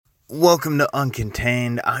Welcome to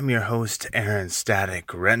Uncontained. I'm your host, Aaron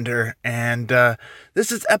Static Render, and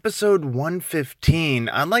this is episode 115.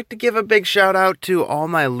 I'd like to give a big shout out to all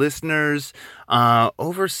my listeners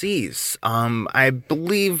overseas. I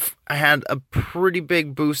believe I had a pretty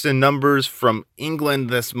big boost in numbers from England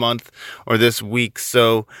this month or this week,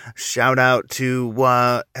 so shout out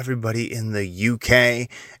to everybody in the UK,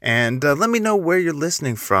 and let me know where you're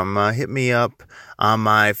listening from. Hit me up on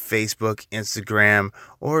my Facebook, Instagram,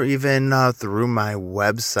 or even through my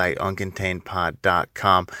website,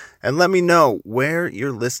 uncontainedpod.com, and let me know where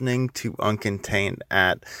you're listening to Uncontained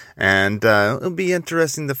at, and it'll be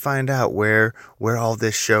interesting to find out where all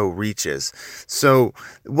this show reaches. So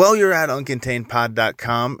while you're at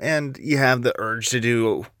uncontainedpod.com and you have the urge to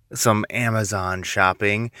do some Amazon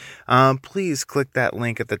shopping, please click that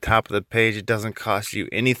link at the top of the page. It doesn't cost you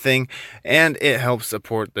anything, and it helps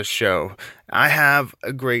support the show. I have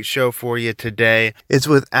a great show for you today. It's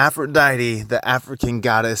with Aphrodite, the African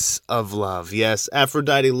goddess of love. Yes,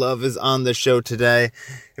 Aphrodite Love is on the show today.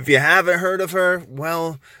 If you haven't heard of her,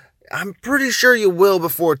 well, I'm pretty sure you will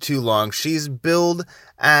before too long. She's billed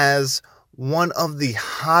as one of the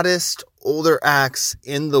hottest older acts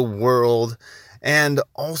in the world. And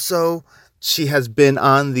also, she has been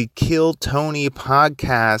on the Kill Tony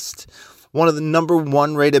podcast, one of the number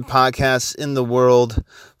one rated podcasts in the world,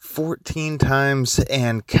 14 times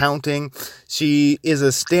and counting. She is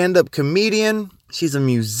a stand-up comedian. She's a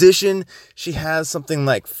musician. She has something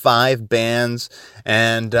like 5 bands,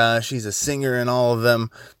 and she's a singer in all of them.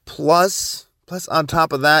 Plus on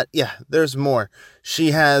top of that, there's more.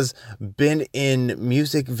 She has been in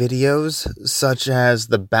music videos such as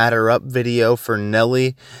the Batter Up video for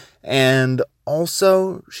Nelly, and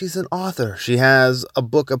also she's an author. She has a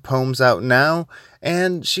book of poems out now,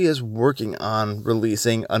 and she is working on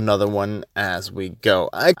releasing another one as we go.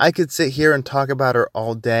 I could sit here and talk about her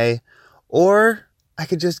all day, or I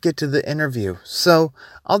could just get to the interview. So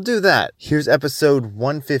I'll do that. Here's episode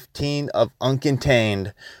 115 of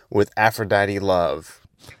Uncontained with Aphrodite Love.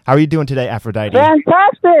 How are you doing today, Aphrodite?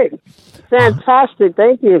 Fantastic.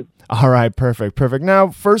 Thank you. All right, perfect. Now,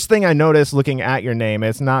 first thing I noticed looking at your name,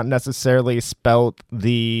 it's not necessarily spelt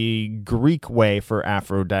the Greek way for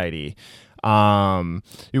Aphrodite. You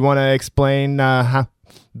want to explain how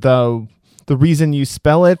the reason you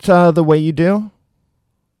spell it the way you do?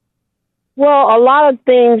 Well, a lot of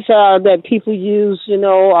things that people use,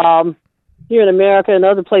 here in America and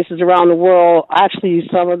other places around the world, actually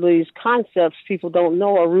some of these concepts people don't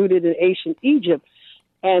know are rooted in ancient Egypt.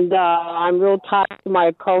 And I'm real tied to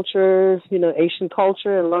my culture, Asian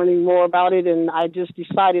culture, and learning more about it. And I just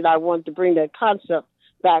decided I wanted to bring that concept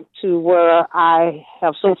back to where I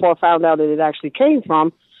have so far found out that it actually came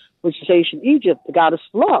from, which is ancient Egypt, the goddess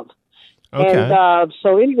of love. Okay. And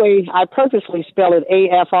so anyway, I purposely spell it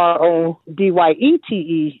Aphrodite,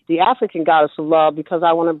 the African goddess of love, because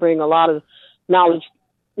I want to bring a lot of knowledge,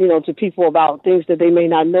 to people about things that they may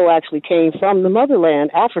not know actually came from the motherland,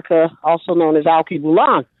 Africa, also known as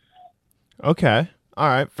Alkebulan. Okay. All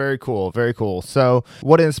right. Very cool. So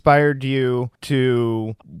what inspired you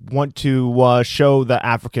to want to show the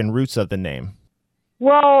African roots of the name?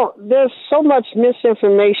 Well, there's so much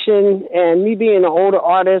misinformation, and me being an older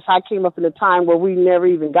artist, I came up in a time where we never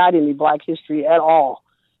even got any Black history at all.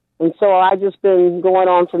 And so I just been going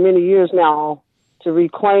on for many years now to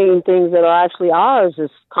reclaim things that are actually ours as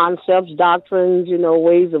concepts, doctrines,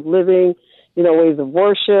 ways of living, ways of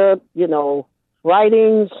worship,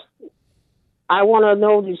 writings. I want to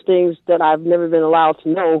know these things that I've never been allowed to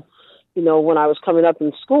know. When I was coming up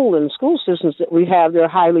in school, and the school systems that we have, they're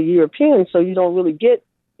highly European, so you don't really get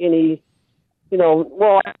any, I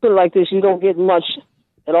put it like this, you don't get much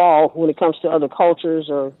at all when it comes to other cultures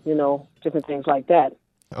or, different things like that.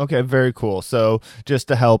 Okay, very cool. So just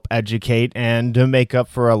to help educate and to make up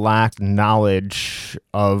for a lack of knowledge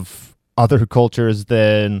of other cultures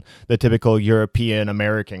than the typical European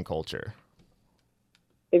American culture.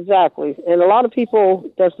 Exactly. And a lot of people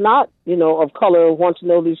that's not, of color want to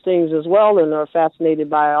know these things as well and are fascinated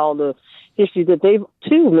by all the history that they've,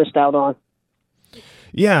 too, missed out on.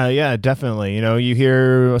 Yeah, definitely. You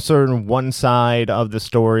hear a certain one side of the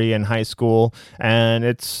story in high school, and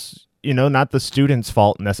it's, not the student's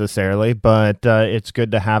fault necessarily, but it's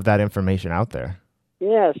good to have that information out there.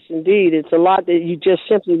 Yes, indeed. It's a lot that you just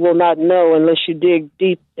simply will not know unless you dig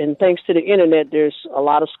deep. And thanks to the internet, there's a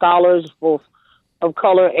lot of scholars, both of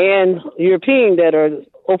color and European, that are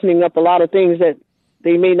opening up a lot of things that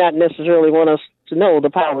they may not necessarily want us to know, the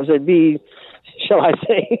powers that be, shall I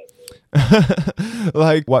say.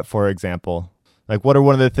 Like what, for example? Like what are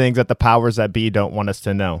one of the things that the powers that be don't want us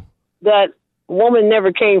to know? That woman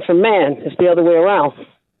never came from man. It's the other way around.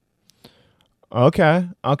 Okay.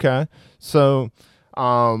 Okay. So,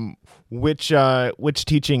 which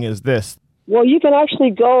teaching is this? Well, you can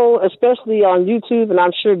actually go, especially on YouTube, and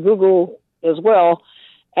I'm sure Google as well.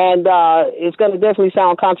 And it's going to definitely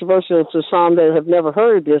sound controversial to some that have never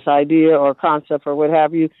heard this idea or concept or what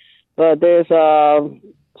have you. But there's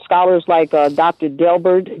scholars like Dr.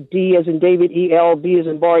 Delbert, D as in David, E-L, B as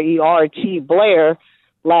in Bar, E-R-T, Blair,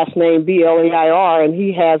 last name B-L-A-I-R, and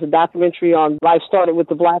he has a documentary on Life Started with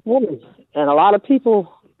the Black Woman. And a lot of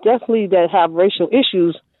people definitely that have racial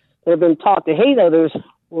issues that have been taught to hate others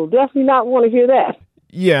will definitely not want to hear that.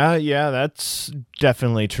 Yeah, that's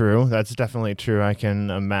definitely true. That's definitely true. I can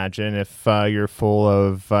imagine if you're full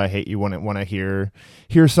of hate, you wouldn't want to hear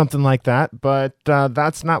something like that. But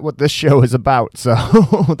that's not what this show is about. So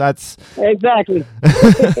that's exactly.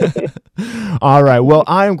 All right. Well,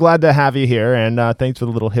 I'm glad to have you here, and thanks for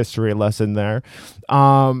the little history lesson there.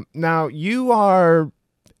 Now, you are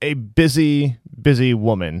a busy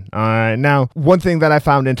woman. Now, one thing that I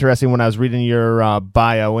found interesting when I was reading your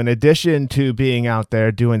bio, in addition to being out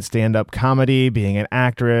there doing stand-up comedy, being an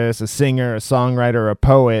actress, a singer, a songwriter, a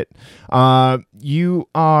poet, you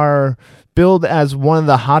are billed as one of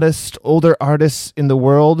the hottest older artists in the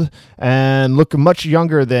world and look much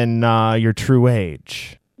younger than your true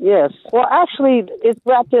age. Yes. Well, actually, it's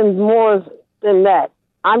wrapped in more than that.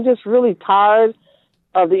 I'm just really tired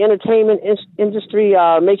of the entertainment industry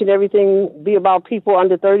making everything be about people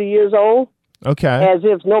under 30 years old. Okay. As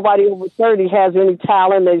if nobody over 30 has any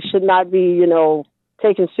talent. They should not be,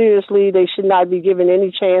 taken seriously. They should not be given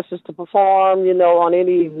any chances to perform, on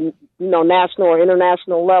any, national or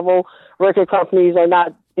international level. Record companies are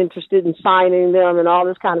not interested in signing them and all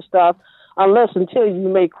this kind of stuff, until you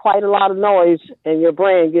make quite a lot of noise and your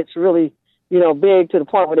brand gets really, big to the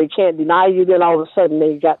point where they can't deny you. Then all of a sudden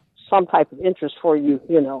they got some type of interest for you,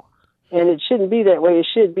 and it shouldn't be that way. It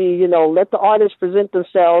should be, let the artists present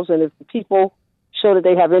themselves, and if the people show that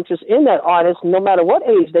they have interest in that artist, no matter what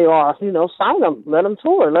age they are, sign them, let them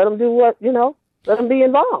tour, let them do what, let them be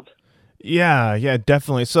involved. Yeah,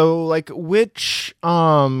 definitely. So, like, which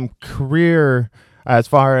career, as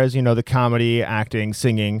far as, the comedy, acting,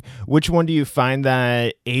 singing, which one do you find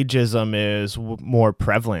that ageism is more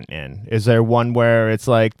prevalent in? Is there one where it's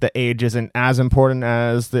like the age isn't as important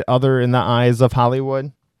as the other in the eyes of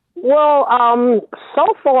Hollywood? Well, so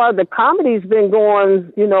far the comedy's been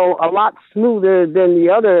going, a lot smoother than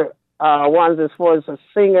the other ones as far as a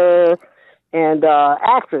singer and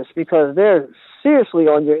actress, because they're seriously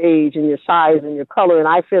on your age and your size and your color, and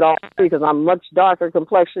I fit all because I'm much darker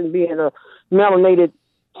complexion, being a melanated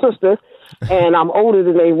sister, and I'm older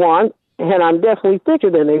than they want, and I'm definitely thicker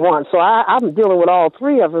than they want. So I'm dealing with all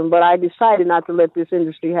three of them, but I decided not to let this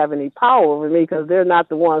industry have any power over me because they're not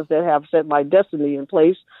the ones that have set my destiny in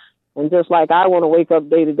place. And just like I want to wake up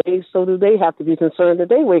day to day, so do they have to be concerned that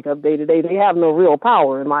they wake up day to day. They have no real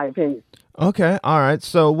power, in my opinion. Okay, all right.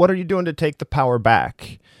 So what are you doing to take the power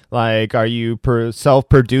back? Like, are you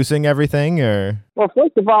self-producing everything, or? Well,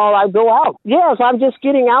 first of all, I go out. Yes, I'm just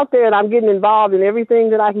getting out there, and I'm getting involved in everything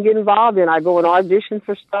that I can get involved in. I go and audition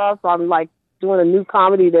for stuff. I'm, doing a new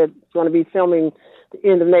comedy that's going to be filming the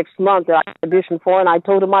end of next month that I auditioned for, and I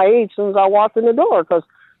told them my age as soon as I walked in the door, because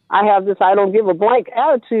I have this I don't give a blank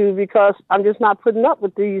attitude, because I'm just not putting up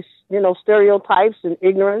with these, stereotypes and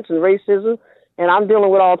ignorance and racism. And I'm dealing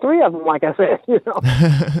with all three of them, like I said.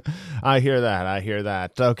 I hear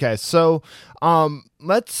that. Okay, so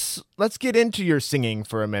let's get into your singing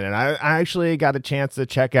for a minute. I actually got a chance to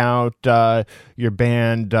check out your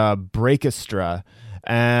band Breakestra,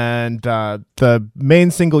 and the main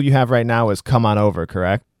single you have right now is "Come On Over,"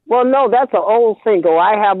 correct? Well, no, that's an old single.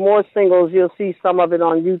 I have more singles. You'll see some of it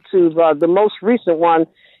on YouTube. The most recent one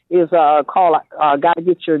is called "Gotta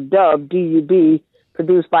Get Your Dub," D-U-B.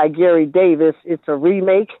 Produced by Gary Davis. It's a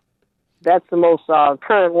remake. That's the most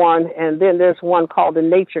current one. And then there's one called The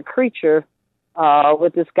Nature Creature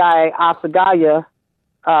with this guy, Asagaya.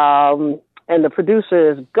 And the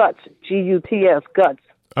producer is Guts, G-U-T-S, Guts.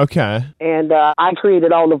 Okay. And I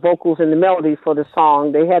created all the vocals and the melodies for the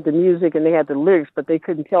song. They had the music and they had the lyrics, but they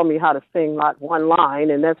couldn't tell me how to sing not one line.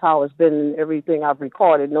 And that's how it's been in everything I've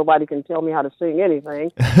recorded. Nobody can tell me how to sing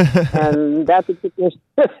anything. And that's what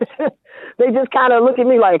they just kind of look at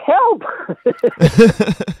me like, help.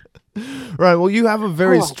 Right. Well, you have a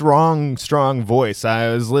very strong voice.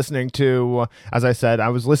 I was listening to, as I said,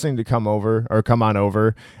 Come On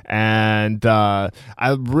Over, and I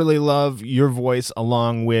really love your voice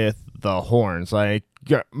along with the horns. Like,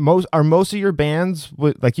 most of your bands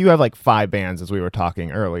like you have like 5 bands as we were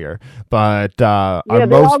talking earlier, but they all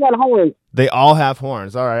got horns. They all have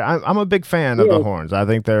horns. All right, I'm a big fan of the horns. I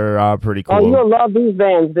think they're pretty cool. Oh, you'll love these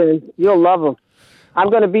bands, then. You'll love them. I'm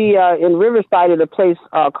going to be in Riverside at a place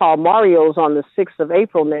called Mario's on the 6th of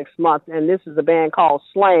April next month, and this is a band called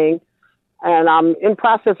Slang, and I'm in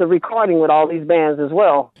process of recording with all these bands as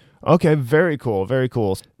well. Okay, very cool, very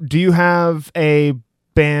cool. Do you have a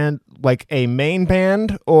band, like a main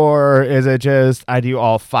band, or is it just I do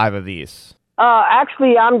all 5 of these?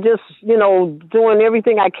 Actually, I'm just, doing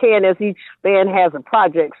everything I can as each band has a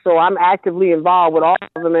project. So I'm actively involved with all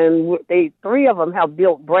of them, and 3 of them have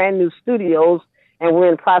built brand new studios, and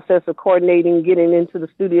we're in process of coordinating getting into the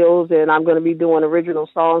studios, and I'm going to be doing original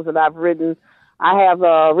songs that I've written. I have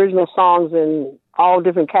original songs in all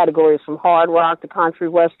different categories, from hard rock to country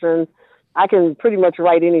western. I can pretty much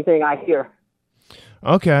write anything I hear.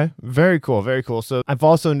 Okay, very cool, very cool. So I've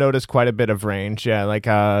also noticed quite a bit of range. Yeah, like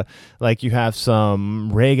you have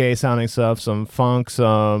some reggae sounding stuff, some funk,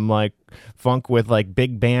 some like funk with like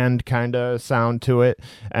big band kind of sound to it,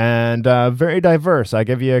 and very diverse. I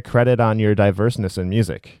give you credit on your diverseness in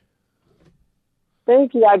music.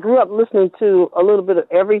 Thank you. I grew up listening to a little bit of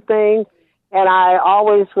everything, and I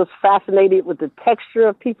always was fascinated with the texture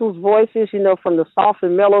of people's voices, from the soft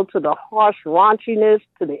and mellow to the harsh raunchiness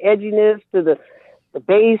to the edginess to the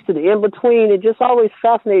bass to the in-between. It just always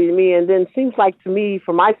fascinated me. And then it seems like to me,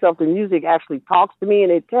 for myself, the music actually talks to me, and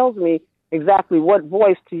it tells me exactly what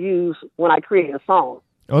voice to use when I create a song.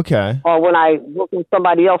 Okay. Or when I work on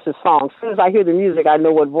somebody else's song. As soon as I hear the music, I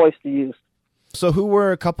know what voice to use. So who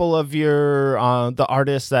were a couple of your the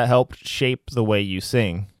artists that helped shape the way you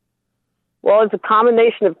sing? Well, it's a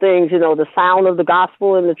combination of things, the sound of the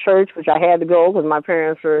gospel in the church, which I had to go because my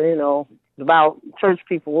parents are, devout church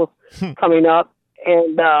people coming up.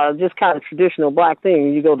 And just kind of traditional Black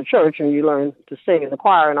thing. You go to church and you learn to sing in the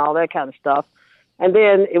choir and all that kind of stuff. And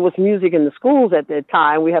then it was music in the schools at that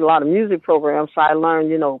time. We had a lot of music programs, so I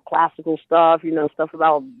learned, classical stuff, stuff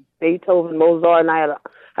about Beethoven, Mozart. And I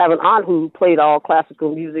have an aunt who played all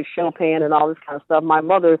classical music, Chopin and all this kind of stuff. My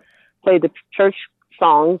mother played the church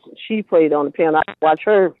songs. She played on the piano. I watched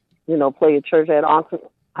her, play at church. I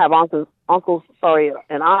had uncles,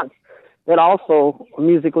 and aunts that also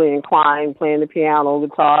musically inclined, playing the piano,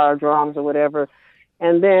 guitar, drums, or whatever.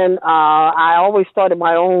 And then I always started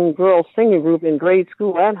my own girls singing group in grade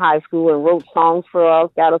school and high school and wrote songs for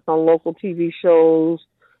us, got us on local TV shows,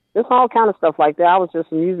 just all kind of stuff like that. I was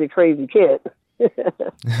just a music crazy kid.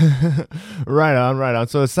 Right on.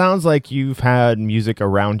 So it sounds like you've had music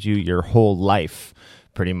around you your whole life,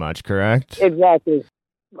 pretty much, correct? Exactly.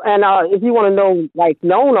 And if you want to know, like,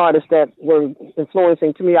 known artists that were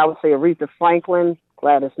influencing to me, I would say Aretha Franklin,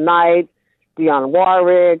 Gladys Knight, Dionne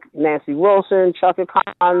Warwick, Nancy Wilson, Chaka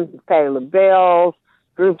Khan, Patti LaBelle,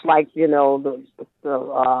 groups like, the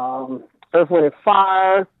Earth, Wind and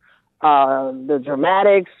Fire, the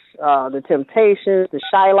Dramatics, the Temptations, the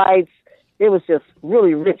Shy-Lights. It was just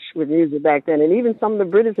really rich with music back then. And even some of the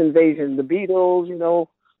British invasion, the Beatles,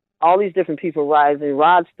 all these different people rising.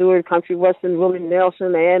 Rod Stewart, country western, Willie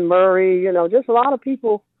Nelson, Anne Murray, just a lot of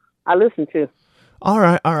people I listen to. All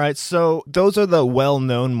right. So those are the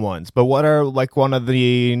well-known ones, but what are like one of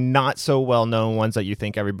the not so well-known ones that you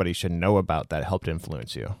think everybody should know about that helped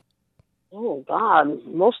influence you? Oh, God.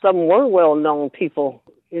 Most of them were well-known people.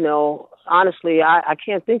 Honestly, I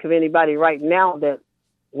can't think of anybody right now that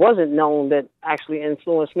wasn't known that actually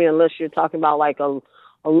influenced me, unless you're talking about like a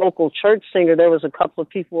local church singer. There was a couple of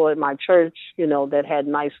people at my church, that had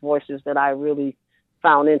nice voices that I really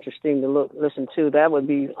found interesting to listen to. That would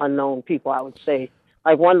be unknown people, I would say.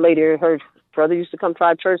 Like one lady, her brother used to come to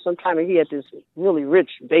our church sometime, and he had this really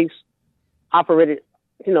rich bass operated,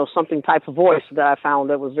 something type of voice that I found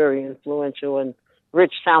that was very influential and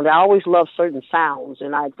rich sound. I always loved certain sounds,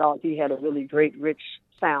 and I thought he had a really great, rich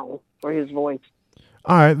sound for his voice.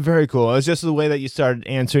 All right, very cool. It's just the way that you started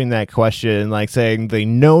answering that question, like saying the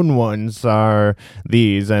known ones are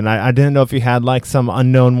these, and I didn't know if you had like some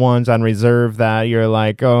unknown ones on reserve that you're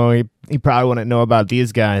like, oh, he probably wouldn't know about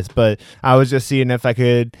these guys, but I was just seeing if I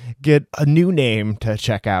could get a new name to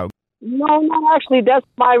check out. No, not actually. That's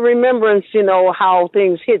my remembrance, how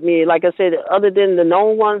things hit me. Like I said, other than the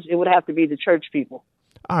known ones, it would have to be the church people.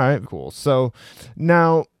 All right, cool. So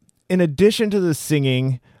now, in addition to the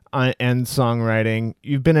singing and songwriting,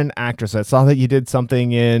 you've been an actress. I saw that you did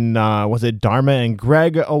something in, was it Dharma and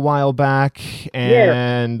Greg a while back?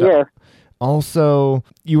 And yeah. Also,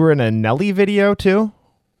 you were in a Nelly video too?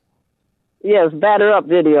 Yes, Batter Up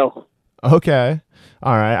video. Okay.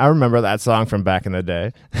 All right. I remember that song from back in the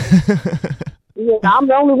day. Yeah, I'm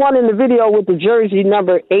the only one in the video with the jersey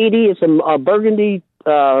number 80. It's a burgundy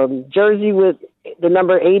jersey with the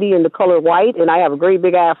number 80 in the color white, and I have a great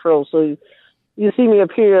big afro. So you see me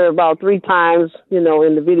appear about 3 times, in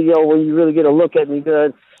the video where you really get a look at me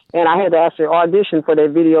good. And I had to actually audition for that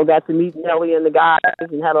video, got to meet Nelly and the guys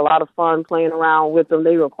and had a lot of fun playing around with them.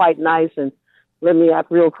 They were quite nice and let me act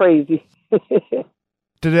real crazy.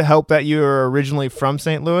 Did it help that you were originally from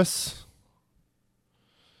St. Louis?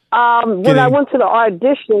 When I went to the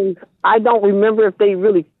audition, I don't remember if they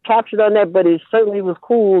really captured on that, but it certainly was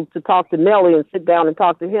cool to talk to Nelly and sit down and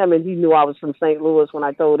talk to him. And he knew I was from St. Louis when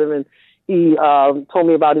I told him. And he told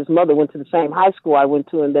me about his mother went to the same high school I went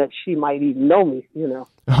to and that she might even know me,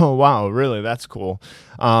 Oh, wow. Really? That's cool.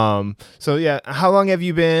 So, yeah, how long have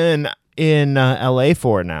you been in L.A.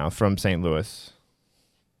 for now from St. Louis?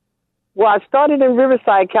 Well, I started in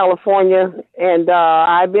Riverside, California, and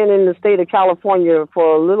I've been in the state of California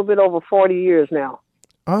for a little bit over 40 years now.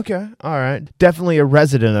 Okay. All right. Definitely a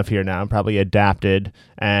resident of here now, probably adapted.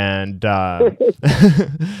 And do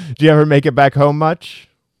you ever make it back home much?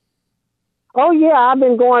 Oh, yeah. I've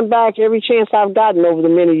been going back every chance I've gotten over the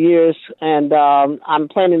many years, and I'm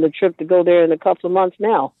planning the trip to go there in a couple of months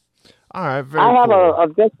now. All right. Very I have cool. a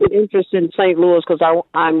vested interest in St. Louis because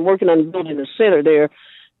I'm working on building a center there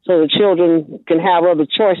so the children can have other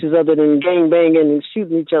choices other than gang banging and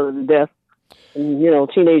shooting each other to death and,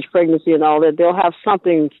 teenage pregnancy and all that. They'll have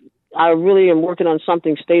something. I really am working on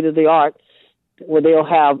something state of the art where they'll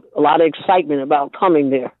have a lot of excitement about coming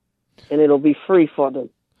there, and it'll be free for them.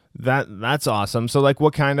 That's awesome. So, like,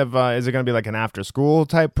 what kind of is it going to be like an after school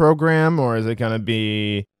type program, or is it going to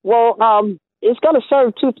be? Well, it's going to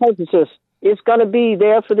serve 2 purposes. It's going to be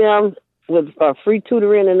there for them with free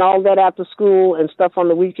tutoring and all that after school and stuff on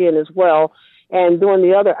the weekend as well. And during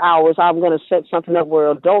the other hours, I'm going to set something up where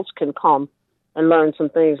adults can come and learn some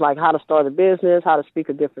things like how to start a business, how to speak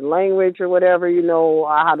a different language or whatever,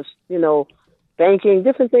 how to, banking,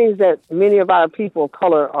 different things that many of our people of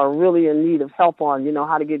color are really in need of help on,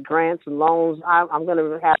 how to get grants and loans. I'm going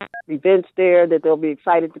to have events there that they'll be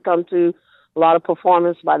excited to come to. A lot of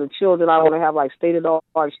performance by the children. I want to have like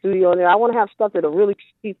state-of-the-art studio in there. I want to have stuff that'll really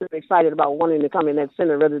keep them excited about wanting to come in that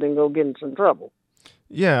center rather than go get in some trouble.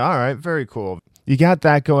 Yeah, all right. Very cool. You got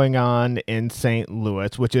that going on in St.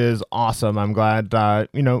 Louis, which is awesome. I'm glad,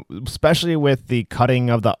 especially with the cutting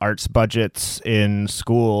of the arts budgets in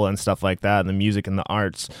school and stuff like that, and the music and the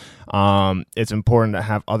arts, it's important to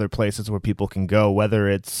have other places where people can go, whether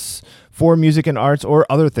it's for music and arts or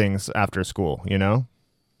other things after school,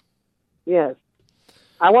 Yes.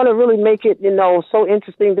 I want to really make it, so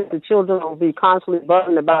interesting that the children will be constantly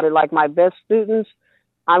buzzing about it. Like my best students,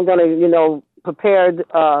 I'm going to, prepare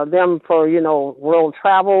them for, world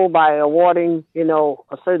travel by awarding,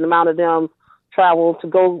 a certain amount of them travel to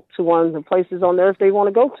go to one of the places on earth they want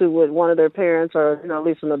to go to with one of their parents or, at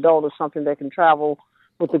least an adult or something that can travel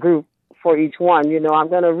with the group for each one. I'm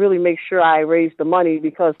going to really make sure I raise the money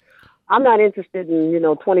because I'm not interested in,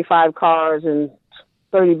 25 cars and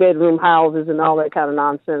 30-bedroom houses and all that kind of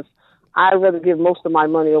nonsense. I'd rather give most of my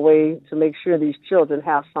money away to make sure these children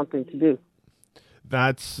have something to do.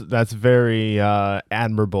 That's very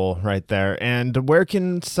admirable right there. And where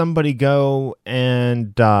can somebody go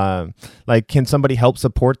and can somebody help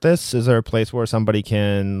support this? Is there a place where somebody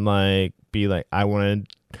can be like, I want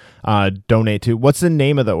to donate to? What's the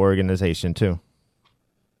name of the organization too?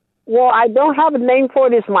 Well, I don't have a name for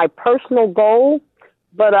it. It's my personal goal.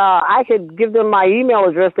 But I could give them my email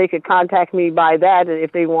address. They could contact me by that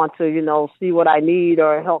if they want to, see what I need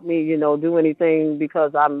or help me, do anything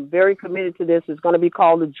because I'm very committed to this. It's going to be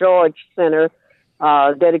called the George Center,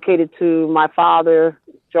 dedicated to my father,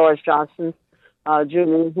 George Johnson,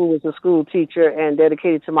 Jr., who was a school teacher, and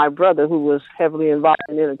dedicated to my brother, who was heavily involved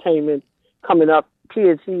in entertainment coming up.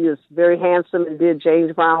 Kids, he is very handsome and did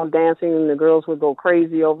James Brown dancing, and the girls would go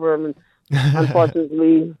crazy over him. And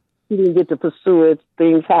unfortunately, he didn't get to pursue it.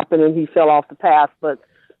 Things happened and he fell off the path, but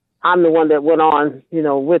I'm the one that went on,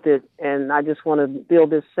 with it. And I just want to build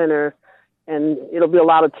this center and it'll be a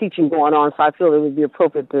lot of teaching going on. So I feel it would be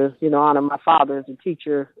appropriate to, honor my father as a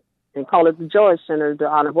teacher and call it the George Center to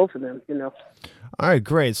honor both of them, All right,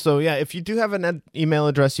 great. So yeah, if you do have an email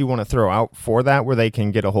address you want to throw out for that where they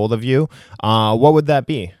can get a hold of you, what would that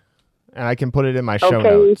be? And I can put it in my show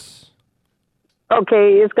notes.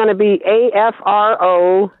 Okay, it's going to be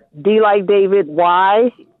AFRO D like David,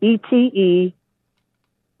 YETE,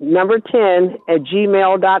 number 10 at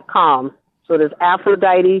gmail.com. So there's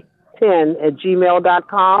Aphrodite 10 at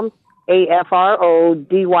gmail.com, AFRODYETE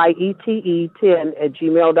 10 at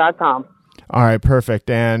gmail.com. All right, perfect.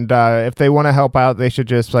 And if they want to help out, they should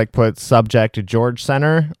just like put subject to George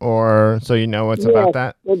Center, or so you know what's about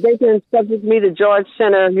that. Well, they can subject me to George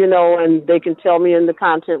Center, and they can tell me in the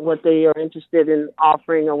content what they are interested in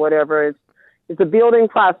offering or whatever. It's a building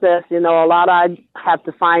process. A lot I have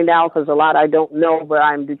to find out because a lot I don't know, but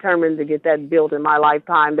I'm determined to get that built in my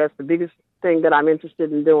lifetime. That's the biggest thing that I'm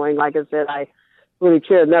interested in doing. Like I said, I really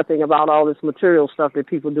care nothing about all this material stuff that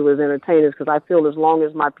people do as entertainers, because I feel as long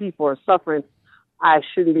as my people are suffering, I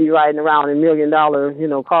shouldn't be riding around in $1 million,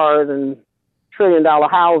 cars and $1 trillion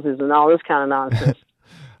houses and all this kind of nonsense.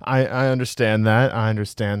 I understand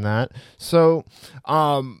that. So,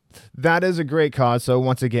 that is a great cause. So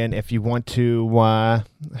once again, if you want to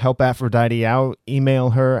help Aphrodite out,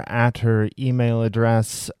 email her at her email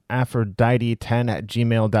address,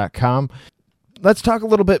 aphrodite10@gmail.com. Let's talk a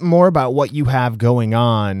little bit more about what you have going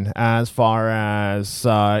on as far as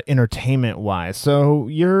entertainment-wise. So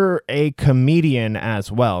you're a comedian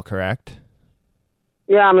as well, correct?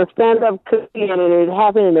 Yeah, I'm a stand-up comedian, and it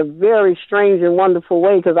happened in a very strange and wonderful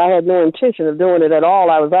way because I had no intention of doing it at all.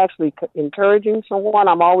 I was actually encouraging someone.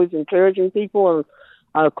 I'm always encouraging people, and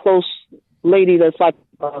a close lady that's like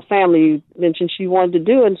a family mentioned she wanted to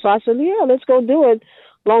do it, and so I said, yeah, let's go do it.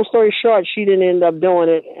 Long story short, she didn't end up doing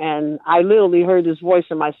it, and I literally heard this voice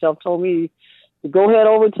in myself told me to go head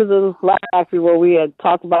over to the Laugh Factory where we had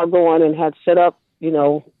talked about going and had set up,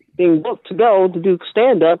 being booked to go to do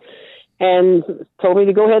stand-up, and told me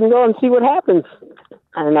to go ahead and go and see what happens.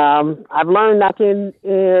 And I've learned not to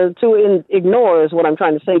ignore is what I'm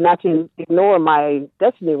trying to say, not to ignore my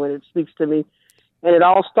destiny when it speaks to me. And it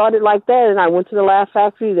all started like that, and I went to the Laugh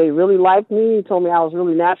Factory. They really liked me, told me I was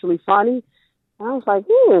really naturally funny. I was like,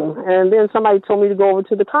 And then somebody told me to go over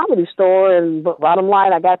to the Comedy Store, and bottom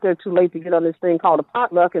line, I got there too late to get on this thing called a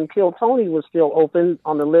potluck, and Kill Tony was still open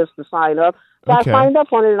on the list to sign up. So okay. I signed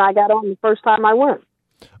up on it, and I got on the first time I went.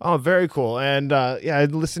 Oh, very cool. And I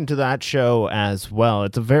listened to that show as well.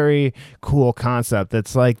 It's a very cool concept.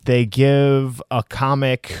 It's like they give a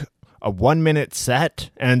comic a 1-minute set,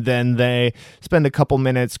 and then they spend a couple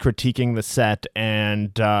minutes critiquing the set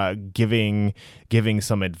and giving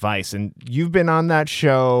some advice. And you've been on that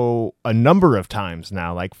show a number of times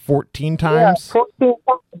now, like 14 times? Yeah, 14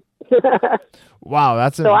 times. Wow,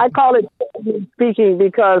 So I call it speaking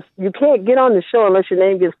because you can't get on the show unless your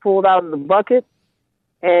name gets pulled out of the bucket.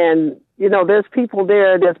 And, there's people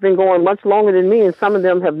there that's been going much longer than me, and some of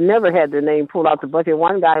them have never had their name pulled out the bucket.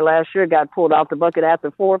 One guy last year got pulled out the bucket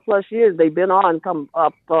after 4+ years. They've been come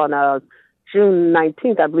up on June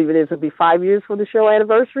 19th, I believe it is. It'll be 5 years for the show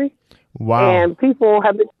anniversary. Wow. And people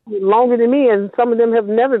have been longer than me, and some of them have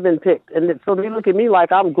never been picked. And so they look at me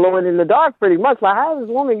like I'm glowing in the dark pretty much. Like, how does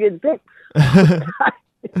this woman get picked?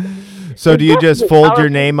 So do you just fold your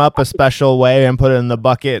name up a special way and put it in the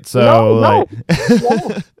bucket? So no,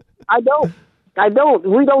 I don't.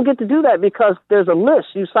 We don't get to do that because there's a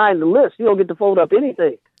list. You sign the list. You don't get to fold up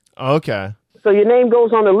anything. Okay. So your name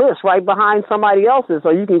goes on the list right behind somebody else's.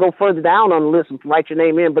 So you can go further down on the list and write your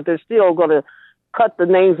name in, but they're still going to cut the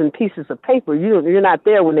names in pieces of paper. You're not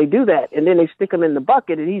there when they do that. And then they stick them in the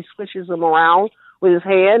bucket, and he swishes them around with his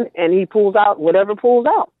hand, and he pulls out whatever pulls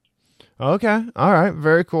out. Okay. All right.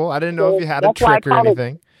 Very cool. I didn't know if you had a trick or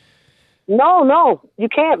anything. No, you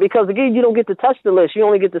can't, because again, you don't get to touch the list. You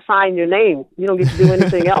only get to sign your name. You don't get to do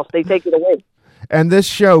anything else. They take it away. And this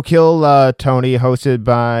show, Kill Tony, hosted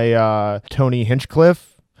by Tony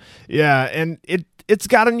Hinchcliffe. Yeah, and it's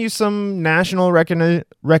gotten you some national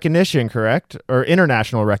recognition, correct? Or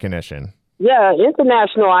international recognition? Yeah,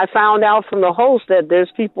 international. I found out from the host that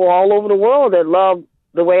there's people all over the world that love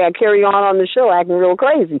the way I carry on the show, acting real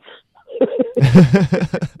crazy.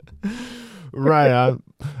 Right.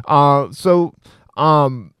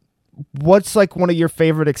 What's like one of your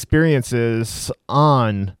favorite experiences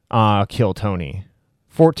on Kill Tony?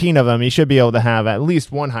 14 of them. You should be able to have at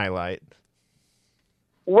least one highlight.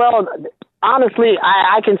 Well, honestly,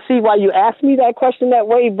 I can see why you asked me that question that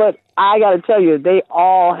way, but I got to tell you, they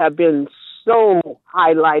all have been so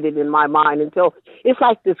highlighted in my mind until it's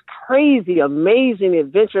like this crazy, amazing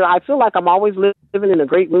adventure. I feel like I'm always living in a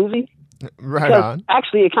great movie. Right on.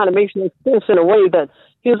 Actually, it kind of makes sense in a way that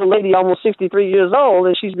here's a lady almost 63 years old,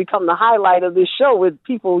 and she's become the highlight of this show with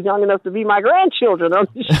people young enough to be my grandchildren on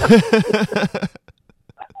the show.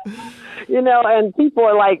 And people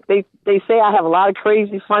are like, they say I have a lot of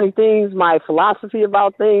crazy, funny things. My philosophy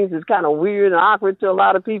about things is kind of weird and awkward to a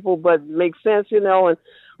lot of people, but makes sense, And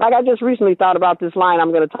like I just recently thought about this line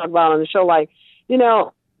I'm going to talk about on the show, like,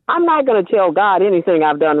 I'm not going to tell God anything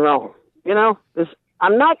I've done wrong.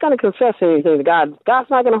 I'm not going to confess anything to God. God's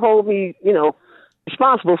not going to hold me,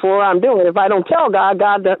 responsible for what I'm doing. If I don't tell God,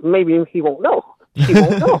 maybe he won't know. He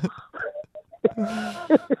won't know.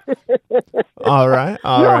 All right.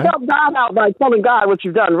 You don't help God out by telling God what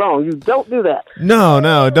you've done wrong. You don't do that.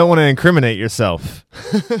 No, don't want to incriminate yourself.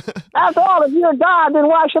 After all, if you're God, then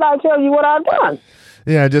why should I tell you what I've done?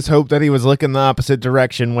 Yeah, just hope that he was looking the opposite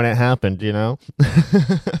direction when it happened, you know?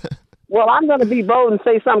 Well, I'm going to be bold and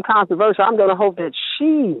say something controversial. I'm going to hope that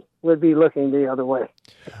she would be looking the other way.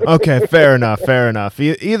 Okay, fair enough.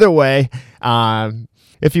 Either way,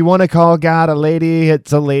 if you want to call God a lady,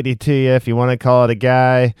 it's a lady to you. If you want to call it a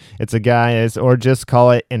guy, it's a guy, or just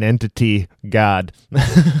call it an entity, God.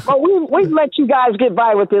 Well, we've let you guys get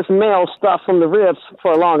by with this male stuff from the ribs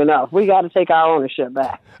for long enough. We got to take our ownership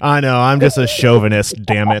back. I know, I'm just a chauvinist,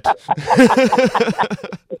 damn it.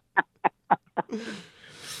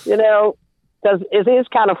 You know, because it is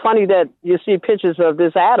kind of funny that you see pictures of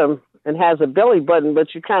this Adam and has a belly button,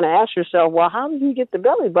 but you kind of ask yourself, well, how did he get the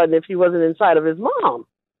belly button if he wasn't inside of his mom?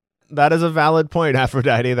 That is a valid point,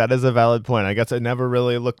 Aphrodite. That is a valid point. I guess I never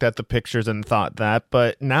really looked at the pictures and thought that,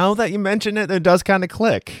 but now that you mention it, it does kind of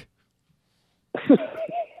click.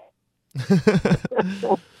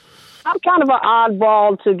 I'm kind of an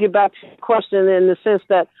oddball, to get back to your question, in the sense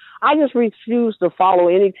that I just refuse to follow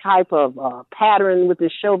any type of pattern with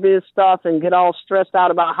this showbiz stuff and get all stressed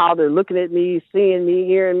out about how they're looking at me, seeing me,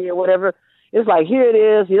 hearing me, or whatever. It's like, here it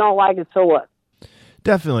is. You don't like it, so what?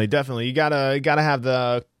 Definitely. You gotta have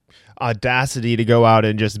the audacity to go out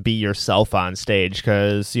and just be yourself on stage,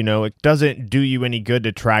 because, you know, it doesn't do you any good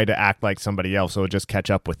to try to act like somebody else. So it'll just catch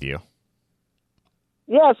up with you.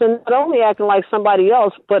 Yes, and not only acting like somebody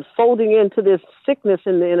else, but folding into this sickness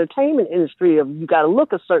in the entertainment industry of you got to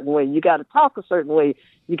look a certain way, you got to talk a certain way,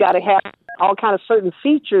 you got to have all kind of certain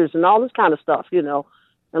features and all this kind of stuff, you know.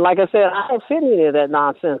 And like I said, I don't fit any of that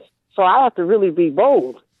nonsense. So I have to really be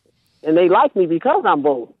bold. And they like me because I'm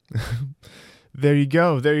bold. There you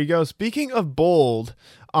go. Speaking of bold,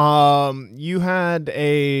 you had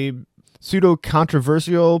a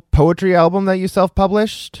pseudo-controversial poetry album that you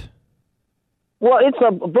self-published? Well, it's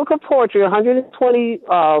a book of poetry, 120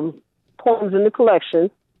 poems in the collection.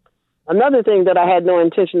 Another thing that I had no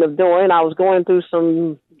intention of doing, I was going through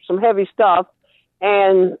some heavy stuff,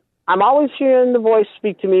 and I'm always hearing the voice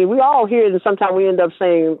speak to me. We all hear it, and sometimes we end up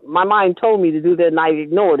saying, my mind told me to do that, and I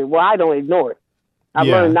ignored it. Well, I don't ignore it. I've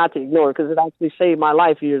learned not to ignore it, because it actually saved my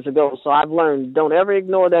life years ago. So I've learned, don't ever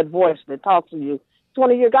ignore that voice that talks to you. It's one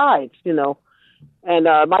of your guides, you know. And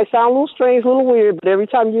it might sound a little strange, a little weird, but every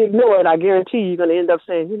time you ignore it, I guarantee you're going to end up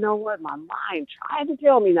saying, you know what, my mind tried to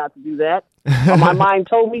tell me not to do that. Or my mind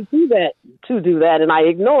told me to do that, and I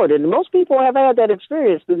ignored it. And most people have had that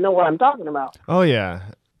experience to know what I'm talking about. Oh, yeah.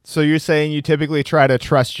 So you're saying you typically try to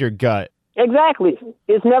trust your gut. Exactly.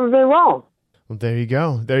 It's never been wrong. Well, there you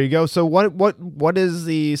go. So what is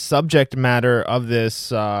the subject matter of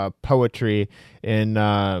this poetry in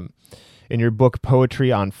your book,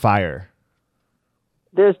 Poetry on Fire?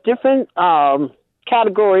 There's different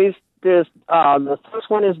categories. There's the first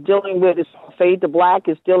one is dealing with Fade to Black.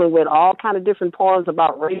 It's dealing with all kind of different poems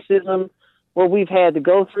about racism, what we've had to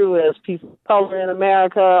go through as people of color in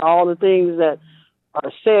America, all the things that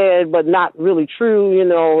are said but not really true, you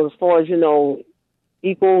know, as far as, you know,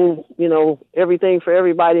 equal, you know, everything for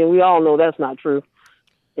everybody, and we all know that's not true.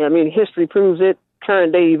 I mean, history proves it.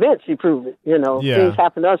 Current day events, prove it. You know, things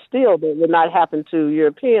happen to us still that would not happen to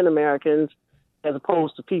European Americans, as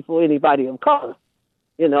opposed to anybody of color.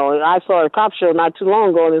 You know, I saw a cop show not too long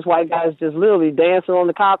ago, and this white guy's just literally dancing on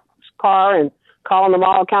the cop's car and calling them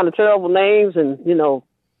all kind of terrible names and, you know,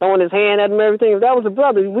 throwing his hand at them and everything. If that was a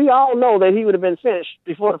brother, we all know that he would have been finished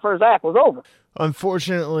before the first act was over.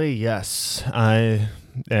 Unfortunately, yes.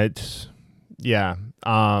 That's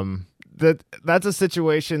a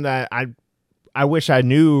situation that I wish I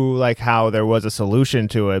knew, like, how there was a solution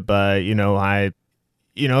to it, but, you know,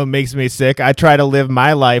 it makes me sick. I try to live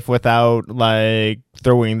my life without, like,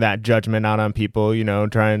 throwing that judgment out on people, you know,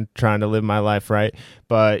 trying to live my life right.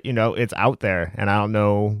 But, you know, it's out there, and I don't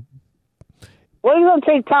know. Well, it's going to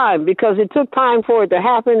take time, because it took time for it to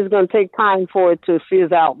happen. It's going to take time for it to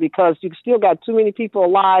fizz out, because you still got too many people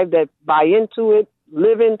alive that buy into it,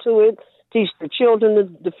 live into it, teach their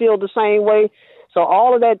children to feel the same way. So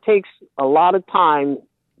all of that takes a lot of time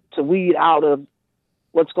to weed out of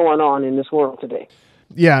what's going on in this world today.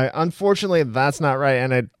 Yeah, unfortunately, that's not right.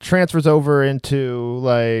 And it transfers over into,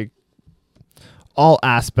 like, all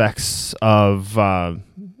aspects of, I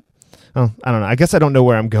don't know. I guess I don't know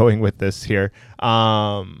where I'm going with this here.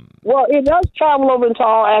 Well, it does travel over into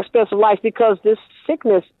all aspects of life, because this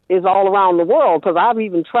sickness is all around the world. Because I've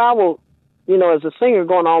even traveled, you know, as a singer,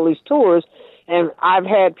 going on all these tours, And I've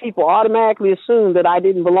had people automatically assume that I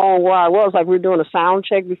didn't belong where I was. Like, we're doing a sound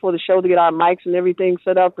check before the show to get our mics and everything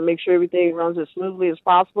set up to make sure everything runs as smoothly as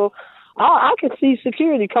possible. I could see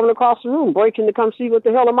security coming across the room, breaking to come see what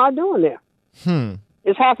the hell am I doing there.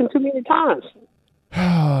 It's happened too many times.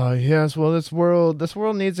 Oh, yes. Well, this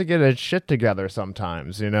world needs to get its shit together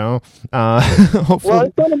sometimes, you know? Hopefully. Well,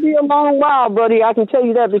 it's going to be a long while, buddy. I can tell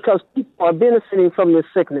you that, because people are benefiting from this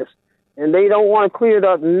sickness, and they don't want to clear it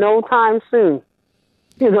up no time soon,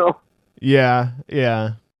 you know? Yeah.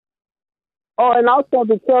 Oh, and also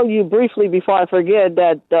to tell you briefly before I forget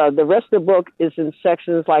that the rest of the book is in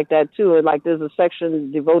sections like that, too. And like, there's a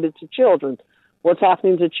section devoted to children. What's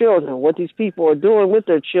happening to children, what these people are doing with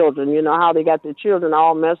their children, you know, how they got their children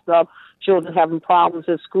all messed up, children having problems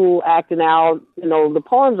at school, acting out. You know, the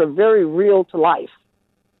poems are very real to life,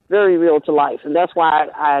 very real to life. And that's why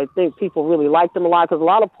I think people really like them a lot, because a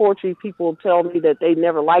lot of poetry people tell me that they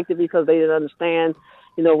never liked it because they didn't understand,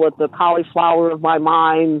 you know, what the cauliflower of my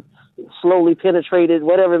mind slowly penetrated,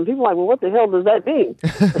 whatever. And people are like, well, what the hell does that mean?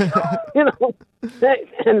 You know,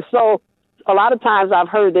 and so a lot of times I've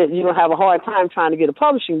heard that you have a hard time trying to get a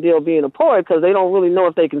publishing deal being a poet because they don't really know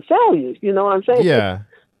if they can sell you. You know what I'm saying? Yeah.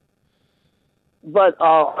 But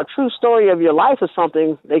a true story of your life is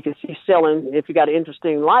something they can see selling. If you got an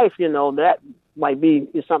interesting life, you know, that might be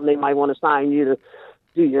something they might want to sign you to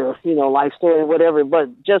do your, you know, life story or whatever.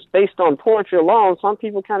 But just based on poetry alone, some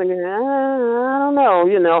people kind of go, I don't know,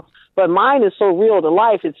 you know. But mine is so real to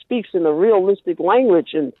life. It speaks in a realistic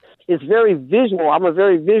language, and it's very visual. I'm a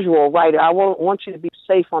very visual writer. I want you to be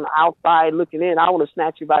safe on the outside looking in. I want to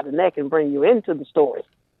snatch you by the neck and bring you into the story.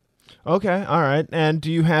 Okay, all right. And do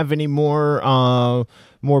you have any more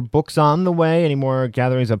books on the way? Any more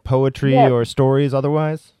gatherings of poetry or stories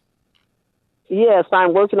otherwise? Yes,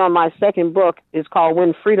 I'm working on my second book. It's called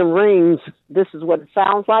When Freedom Rings. This is what it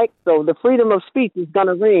sounds like. So the freedom of speech is going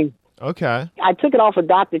to ring. Okay. I took it off of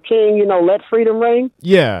Dr. King, you know, Let Freedom Ring.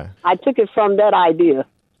 Yeah. I took it from that idea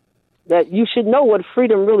that you should know what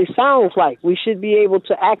freedom really sounds like. We should be able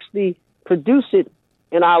to actually produce it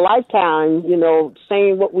in our lifetime, you know,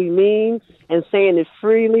 saying what we mean and saying it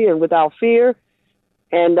freely and without fear.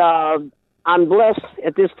 And I'm blessed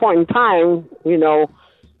at this point in time, you know,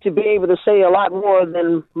 to be able to say a lot more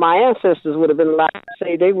than my ancestors would have been allowed to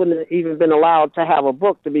say. They wouldn't have even been allowed to have a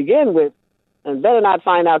book to begin with, and better not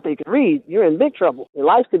find out they could read. You're in big trouble. Your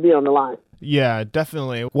life could be on the line. Yeah,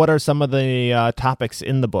 definitely. What are some of the topics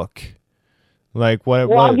in the book? Like what?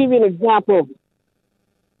 Well, I'll give you an example.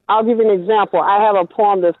 I have a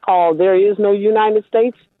poem that's called There Is No United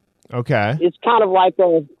States. Okay. It's kind of like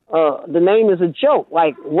the name is a joke.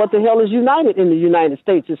 Like, what the hell is united in the United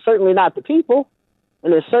States? It's certainly not the people,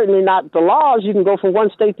 and it's certainly not the laws. You can go from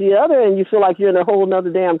one state to the other, and you feel like you're in a whole other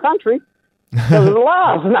damn country because of the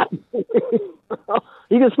laws.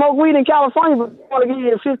 You can smoke weed in California, but they want to give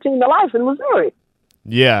you 15 to life in Missouri.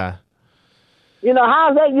 Yeah. You know,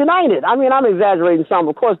 how is that united? I mean, I'm exaggerating some,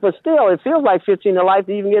 of course, but still, it feels like 15 to life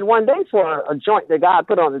to even get 1 day for a joint that God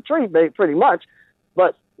put on the tree, pretty much.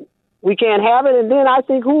 But we can't have it. And then I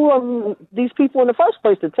think, who are these people in the first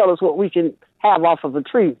place to tell us what we can have off of a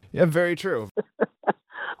tree? Yeah, very true.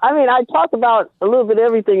 I mean, I talk about a little bit of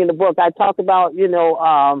everything in the book. I talk about, you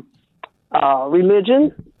know,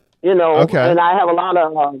 religion, you know, okay. And I have a lot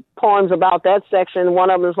of poems about that section. One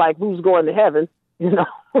of them is like, who's going to heaven, you know?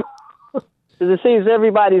 Because it seems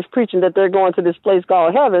everybody's preaching that they're going to this place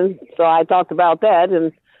called heaven. So I talked about that.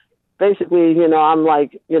 And basically, you know, I'm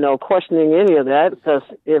like, you know, questioning any of that. Because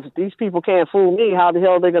if these people can't fool me, how the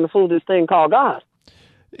hell are they going to fool this thing called God?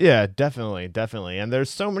 Yeah, definitely. And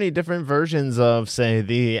there's so many different versions of, say,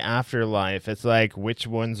 the afterlife. It's like, which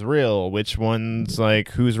one's real? Which one's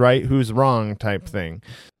like, who's right, who's wrong type thing.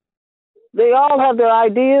 They all have their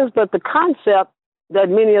ideas, but the concept that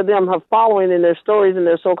many of them have following in their stories in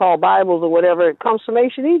their so-called Bibles or whatever, it comes from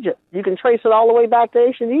ancient Egypt. You can trace it all the way back to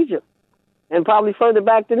ancient Egypt and probably further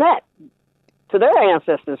back than that, to their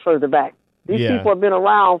ancestors further back. These people have been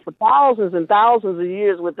around for thousands and thousands of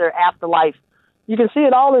years with their afterlife. You can see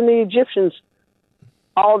it all in the Egyptians,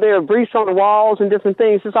 all their briefs on the walls and different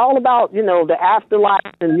things. It's all about, you know, the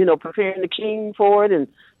afterlife and, you know, preparing the king for it and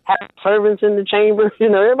having servants in the chamber. You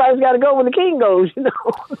know, everybody's got to go when the king goes, you know.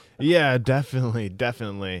 Yeah, definitely.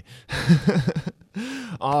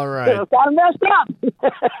 All right. It's kind of messed up.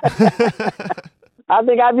 I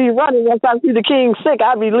think I'd be running once I see the king sick.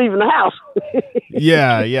 I'd be leaving the house.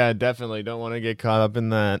 Yeah, definitely. Don't want to get caught up in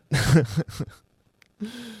that.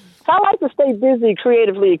 I like to stay busy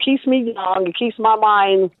creatively. It keeps me young. It keeps my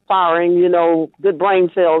mind firing. You know, good brain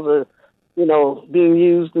cells are, you know, being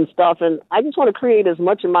used and stuff. And I just want to create as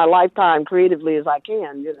much in my lifetime creatively as I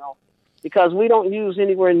can, you know. because we don't use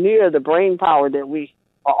anywhere near the brain power that we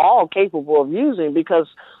are all capable of using, because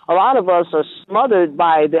a lot of us are smothered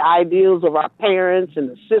by the ideals of our parents and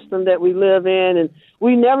the system that we live in, and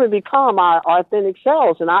we never become our authentic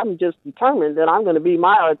selves. And I'm just determined that I'm going to be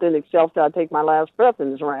my authentic self till I take my last breath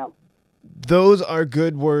in this realm. Those are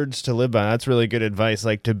good words to live by. That's really good advice,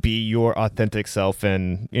 like to be your authentic self,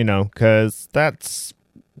 and, because that's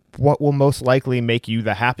what will most likely make you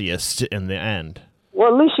the happiest in the end.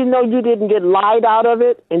 Well, at least you know you didn't get lied out of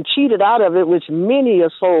it and cheated out of it, which many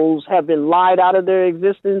souls have been lied out of their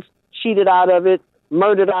existence, cheated out of it,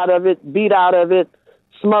 murdered out of it, beat out of it,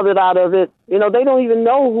 smothered out of it. They don't even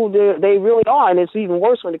know who they really are, and it's even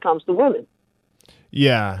worse when it comes to women.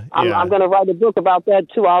 Yeah. I'm going to write a book about that,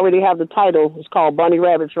 too. I already have the title. It's called Bunny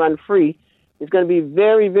Rabbits Run Free. It's going to be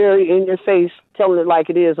very, very in your face, telling it like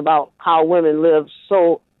it is about how women live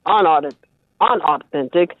so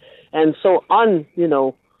unauthentic and so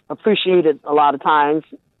appreciated a lot of times,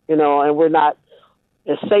 and we're not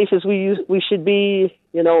as safe as we should be,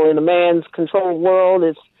 in a man's controlled world.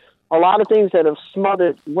 It's a lot of things that have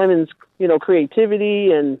smothered women's,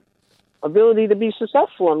 creativity and ability to be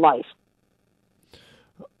successful in life.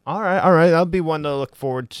 All right. That'll be one to look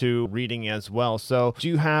forward to reading as well. So do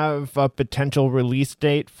you have a potential release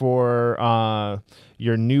date for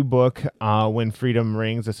your new book, When Freedom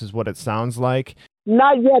Rings? This is what it sounds like.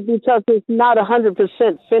 Not yet, because it's not 100%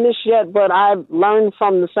 finished yet, but I've learned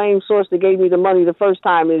from the same source that gave me the money the first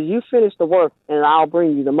time is you finish the work and I'll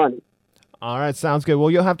bring you the money. All right, sounds good. Well,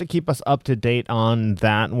 you'll have to keep us up to date on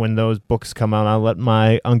that when those books come out. I'll let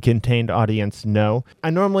my Uncontained audience know. I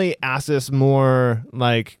normally ask this more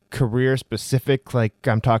like career specific, like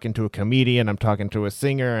I'm talking to a comedian, I'm talking to a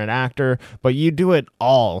singer, an actor, but you do it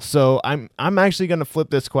all. So I'm actually going to flip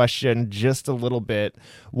this question just a little bit.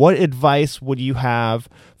 What advice would you have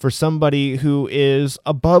for somebody who is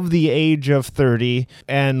above the age of 30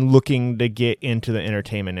 and looking to get into the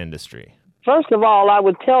entertainment industry? First of all, I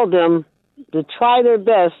would tell them to try their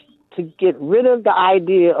best to get rid of the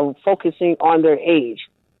idea of focusing on their age,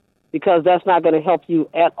 because that's not going to help you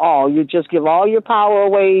at all. You just give all your power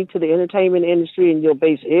away to the entertainment industry, and you'll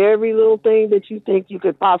base every little thing that you think you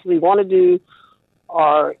could possibly want to do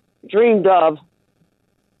or dreamed of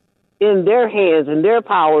in their hands and their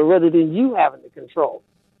power rather than you having the control.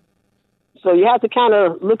 So you have to kind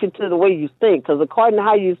of look into the way you think, because according to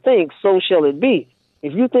how you think, so shall it be.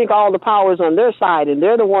 If you think all the power is on their side and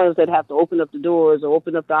they're the ones that have to open up the doors or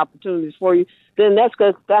open up the opportunities for you, then that's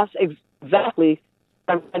exactly,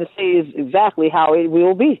 I'm going to say, is exactly how it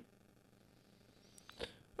will be.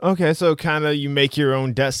 Okay, so kind of you make your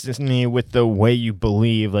own destiny with the way you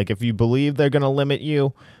believe. Like if you believe they're going to limit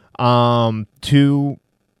you to,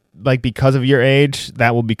 like, because of your age,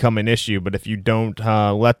 that will become an issue. But if you don't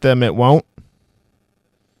let them, it won't.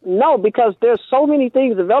 No, because there's so many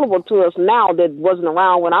things available to us now that wasn't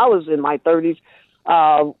around when I was in my 30s.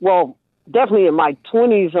 Well, definitely in my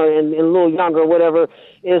 20s or in a little younger or whatever,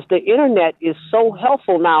 is the internet is so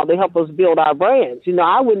helpful now to help us build our brands.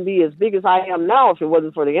 I wouldn't be as big as I am now if it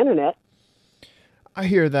wasn't for the internet. I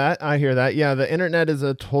hear that. Yeah, the internet is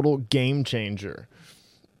a total game changer.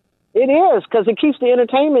 It is, because it keeps the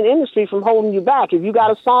entertainment industry from holding you back. If you got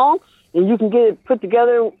a song and you can get it put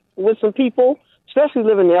together with some people, especially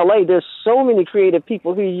living in L.A., there's so many creative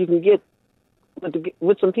people who you can get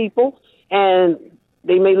with some people, and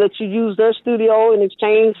they may let you use their studio in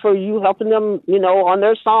exchange for you helping them, on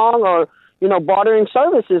their song or, bartering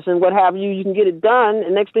services and what have you. You can get it done,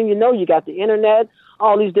 and next thing you know, you got the internet,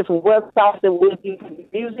 all these different websites that will you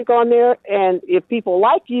put music on there, and if people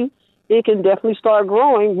like you, it can definitely start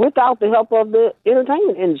growing without the help of the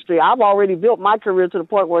entertainment industry. I've already built my career to the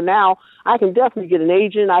point where now I can definitely get an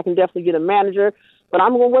agent, I can definitely get a manager, but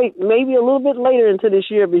I'm going to wait maybe a little bit later into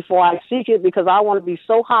this year before I seek it, because I want to be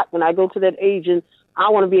so hot when I go to that agent. I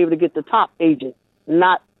want to be able to get the top agent,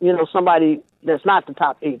 not, somebody that's not the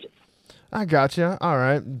top agent. I gotcha. All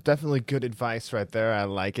right. Definitely good advice right there. I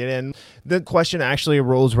like it. And the question actually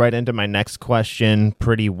rolls right into my next question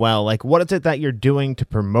pretty well. Like, what is it that you're doing to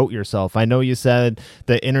promote yourself? I know you said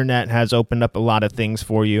the internet has opened up a lot of things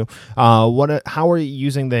for you. How are you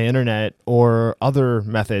using the internet or other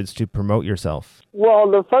methods to promote yourself? Well,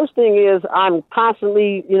 the first thing is I'm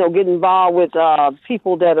constantly, getting involved with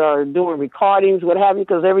people that are doing recordings, what have you,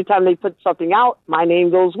 because every time they put something out, my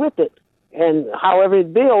name goes with it. And however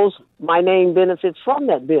it builds, my name benefits from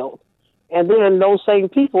that build. And then those same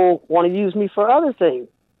people want to use me for other things.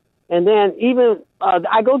 And then even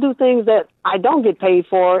I go do things that I don't get paid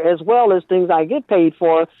for as well as things I get paid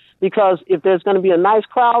for, because if there's going to be a nice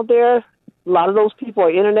crowd there, a lot of those people are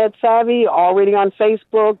internet savvy, already on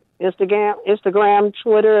Facebook Instagram,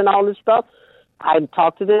 Twitter, and all this stuff. I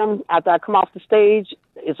talk to them after I come off the stage.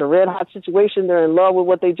 It's a red hot situation. They're in love with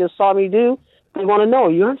what they just saw me do. They want to know,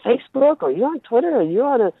 you're on Facebook or you're on Twitter or you're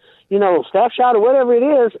on a, Snapchat or whatever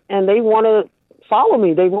it is, and they want to follow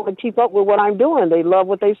me. They want to keep up with what I'm doing. They love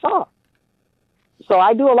what they saw. So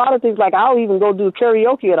I do a lot of things, like I'll even go do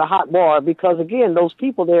karaoke at a hot bar because, again, those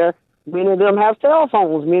people there, many of them have cell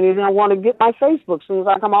phones. Many of them want to get my Facebook as soon as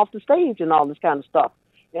I come off the stage and all this kind of stuff.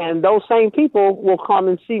 And those same people will come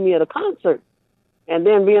and see me at a concert. And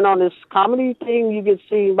then being on this comedy thing, you get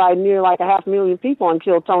seen by near like 500,000 people on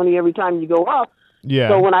Kill Tony every time you go up. Yeah.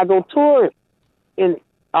 So when I go tour in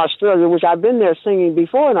Australia, which I've been there singing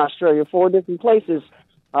before in Australia, 4 different places,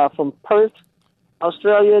 from Perth,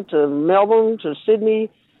 Australia, to Melbourne, to Sydney,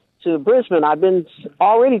 to Brisbane. I've been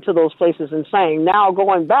already to those places and sang. Now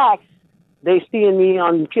going back, they seeing me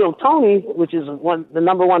on Kill Tony, which is the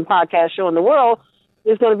 #1 podcast show in the world.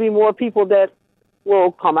 There's going to be more people that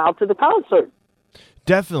will come out to the concert.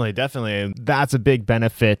 Definitely. And that's a big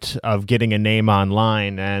benefit of getting a name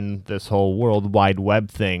online and this whole World Wide Web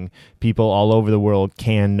thing. People all over the world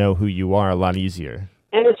can know who you are a lot easier.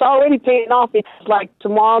 And it's already paying off. It's like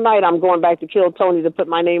tomorrow night I'm going back to Kill Tony to put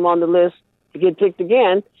my name on the list to get picked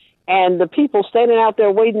again. And the people standing out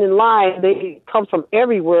there waiting in line, they come from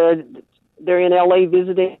everywhere. They're in L.A.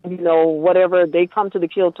 visiting, whatever. They come to the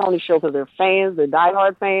Kill Tony show because they're fans. They're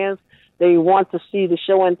diehard fans. They want to see the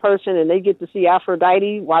show in person, and they get to see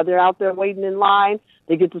Aphrodite while they're out there waiting in line.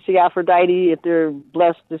 They get to see Aphrodite if they're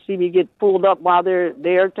blessed to see me get pulled up while they're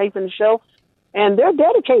there taping the show. And they're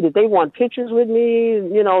dedicated. They want pictures with me.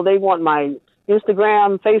 They want my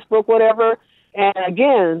Instagram, Facebook, whatever. And,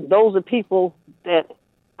 again, those are people that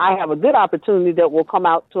I have a good opportunity that will come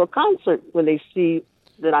out to a concert when they see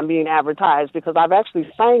that I'm being advertised, because I've actually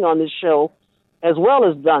sang on this show as well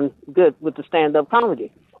as done good with the stand-up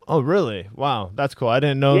comedy. Oh, really? Wow, that's cool. I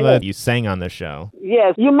didn't know that you sang on the show.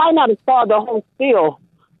 Yes, you might not have saw the whole spiel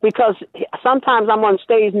because sometimes I'm on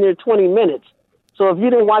stage near 20 minutes. So if you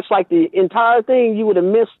didn't watch like the entire thing, you would have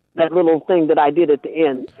missed that little thing that I did at the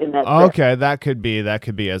end in that. Okay, that could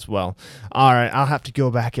be as well. All right, I'll have to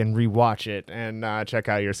go back and rewatch it and check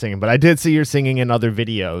out your singing. But I did see your singing in other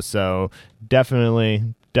videos, so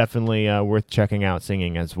definitely worth checking out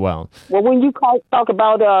singing as well. Well, when you talk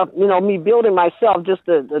about me building myself, just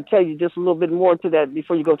to tell you just a little bit more to that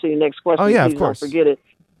before you go to your next question. Oh yeah, please of course. Don't forget it.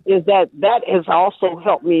 Is that has also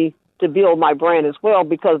helped me to build my brand as well,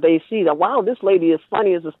 because they see that, wow, this lady is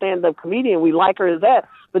funny as a stand-up comedian. We like her as that.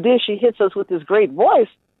 But then she hits us with this great voice,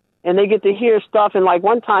 and they get to hear stuff. And like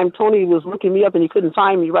one time, Tony was looking me up, and he couldn't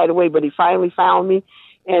find me right away, but he finally found me.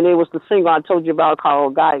 And it was the single I told you about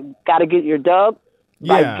called Gotta Get Your Dub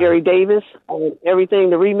by Gary Davis and everything,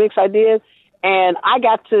 the remix I did. And I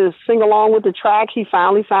got to sing along with the track. He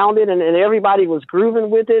finally found it, and everybody was grooving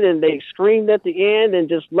with it, and they screamed at the end and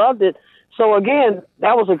just loved it. So, again,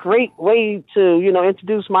 that was a great way to,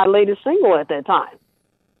 introduce my latest single at that time.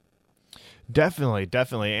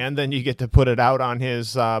 Definitely. And then you get to put it out on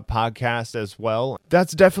his podcast as well.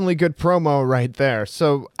 That's definitely good promo right there.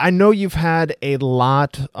 So I know you've had a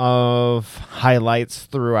lot of highlights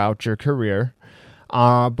throughout your career,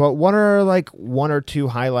 but what are like 1 or 2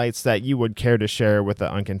 highlights that you would care to share with the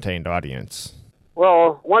Uncontained audience?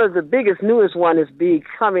 Well, one of the biggest, newest one is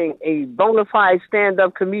becoming a bona fide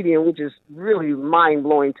stand-up comedian, which is really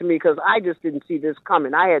mind-blowing to me because I just didn't see this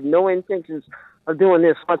coming. I had no intentions of doing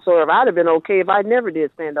this whatsoever. I'd have been okay if I never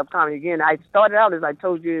did stand-up comedy again. I started out, as I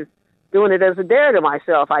told you, doing it as a dare to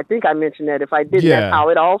myself. I think I mentioned that. If I didn't, that's how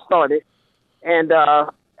it all started. And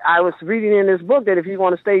I was reading in this book that if you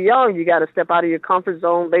want to stay young, you got to step out of your comfort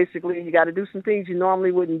zone. Basically, you got to do some things you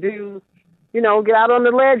normally wouldn't do, get out on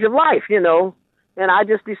the ledge of life, And I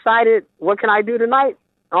just decided, what can I do tonight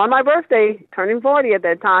on my birthday, turning 40 at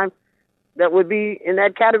that time, that would be in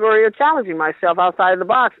that category of challenging myself outside of the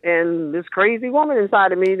box. And this crazy woman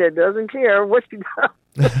inside of me that doesn't care what she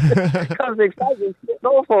does comes excited,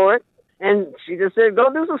 go for it. And she just said,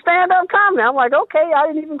 go do some stand-up comedy. I'm like, okay, I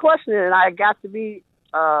didn't even question it. And I got to be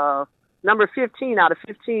number 15 out of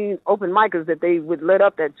 15 open micers that they would let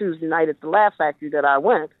up that Tuesday night at the Laugh Factory that I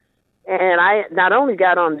went. And I not only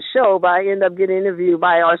got on the show, but I ended up getting interviewed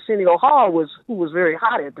by Arsenio Hall, who was very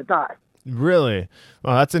hot at the time. Really?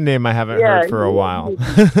 Well, that's a name I haven't heard for a while.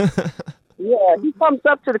 Yeah, he comes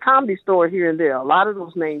up to the Comedy Store here and there. A lot of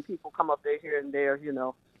those named people come up there here and there,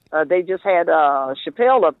 They just had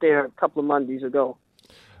Chappelle up there a couple of Mondays ago.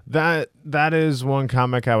 That is one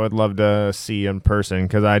comic I would love to see in person,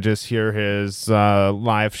 because I just hear his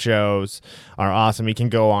live shows are awesome. He can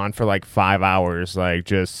go on for like 5 hours, like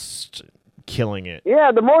just killing it.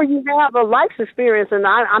 Yeah, the more you have a life experience, and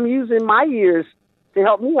I'm using my years to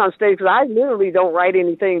help me on stage, because I literally don't write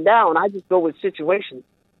anything down. I just go with situations,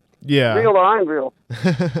 Yeah. real or unreal.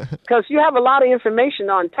 Because you have a lot of information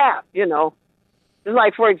on tap, you know. Just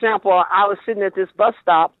like, for example, I was sitting at this bus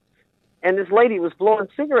stop, and this lady was blowing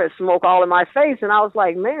cigarette smoke all in my face. And I was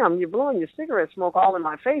like, ma'am, you're blowing your cigarette smoke all in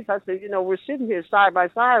my face. I said, you know, we're sitting here side by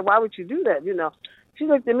side. Why would you do that, you know? She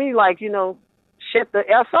looked at me like, you know, shut the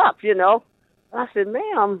F up, you know. And I said,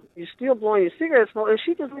 ma'am, you're still blowing your cigarette smoke. And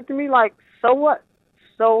she just looked at me like, so what?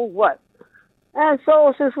 So what? And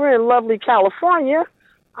so since we're in lovely California,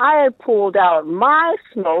 I had pulled out my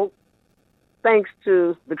smoke, thanks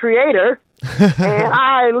to the creator, and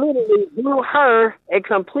I literally blew her a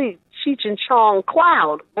complete Cheech and Chong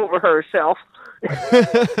cloud over herself.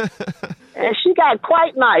 And she got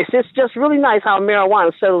quite nice. It's just really nice how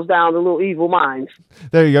marijuana settles down the little evil minds.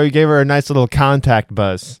 There you go. You gave her a nice little contact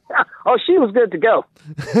buzz. Oh, she was good to go.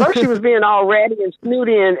 First, she was being all ratty and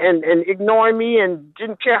snooty and ignoring me and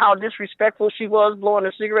didn't care how disrespectful she was, blowing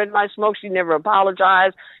a cigarette in my smoke. She never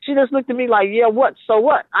apologized. She just looked at me like, yeah, what? So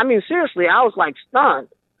what? I mean, seriously, I was like stunned,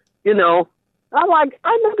 you know. I'm like,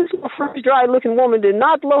 I know this little freeze-dried looking woman did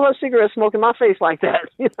not blow her cigarette smoke in my face like that.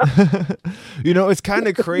 You know, you know, it's kind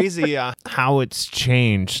of crazy how it's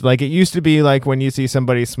changed. Like, it used to be like when you see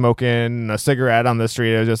somebody smoking a cigarette on the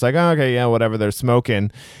street, it was just like, oh, okay, yeah, whatever, they're smoking.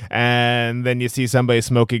 And then you see somebody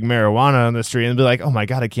smoking marijuana on the street and be like, oh my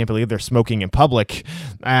God, I can't believe they're smoking in public.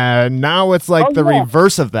 And now it's like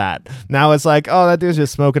reverse of that. Now it's like, oh, that dude's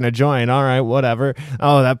just smoking a joint. All right, whatever.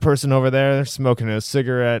 Oh, that person over there, they're smoking a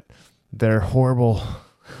cigarette. They're horrible.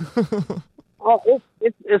 Oh,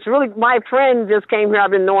 it's really, my friend just came here.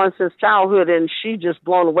 I've been knowing since childhood, and she just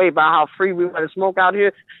blown away by how free we want to smoke out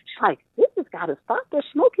here. She's like, this has got to stop. They're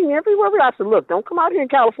smoking everywhere. I said, look, don't come out here in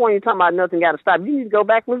California talking about nothing got to stop. You need to go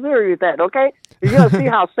back to Missouri with that, okay? You're going to see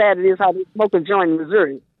how sad it is how they smoke a joint in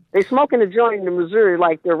Missouri. They smoking a joint in Missouri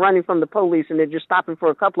like they're running from the police, and they're just stopping for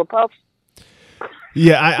a couple of puffs.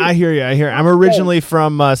 Yeah, I hear you. I'm originally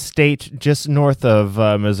from a state just north of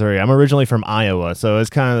Missouri. I'm originally from Iowa, so it's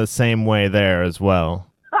kind of the same way there as well.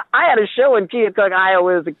 I had a show in Keokuk,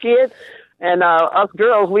 Iowa as a kid, and us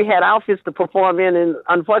girls, we had outfits to perform in, and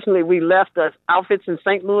unfortunately we left the outfits in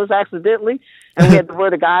St. Louis accidentally, and we had to wear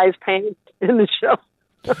the guys' pants in the show.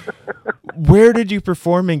 Where did you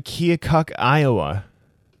perform in Keokuk, Iowa?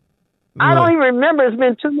 I don't even remember. It's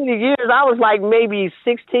been too many years. I was like maybe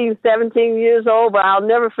 16, 17 years old, but I'll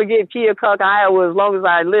never forget Keokuk, Iowa, as long as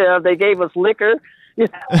I live. They gave us liquor. You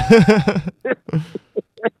know?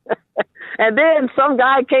 And then some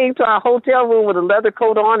guy came to our hotel room with a leather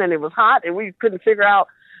coat on, and it was hot, and we couldn't figure out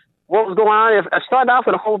what was going on. I started off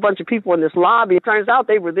with a whole bunch of people in this lobby. It turns out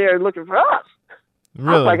they were there looking for us. Really?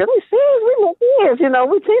 I was like, are they serious? We look kids, you know,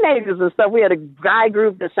 we're teenagers and stuff. We had a guy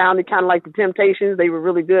group that sounded kind of like the Temptations. They were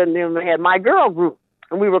really good. And then we had my girl group,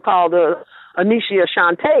 and we were called Anisha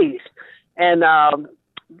Shantays. And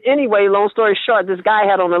anyway, long story short, this guy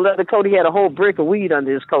had on a leather coat. He had a whole brick of weed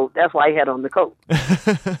under his coat. That's why he had on the coat.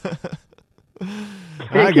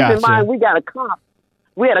 And keep in mind, we got a cop.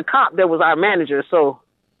 We had a cop that was our manager, so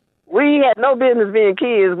we had no business being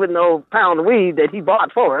kids with no pound of weed that he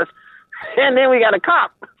bought for us. And then we got a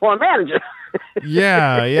cop for a manager.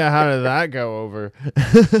 Yeah. How did that go over?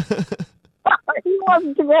 He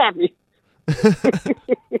wasn't too happy.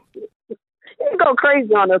 He didn't go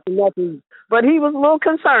crazy on us or nothing, but he was a little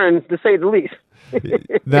concerned, to say the least.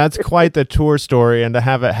 That's quite the tour story, and to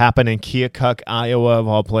have it happen in Keokuk, Iowa, of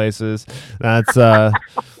all places, that's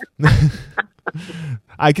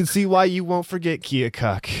I can see why you won't forget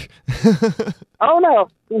Keokuk. Oh, no.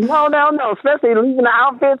 Especially leaving the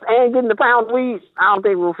outfits and getting the pound of weed. I don't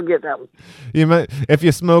think we'll forget that one. You might, if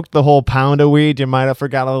you smoked the whole pound of weed, you might have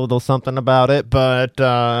forgot a little something about it, but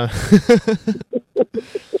I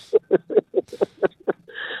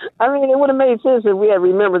mean, it would have made sense if we had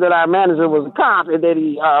remembered that our manager was a cop and that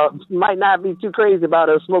he might not be too crazy about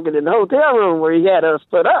us smoking in the hotel room where he had us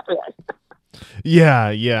put up at.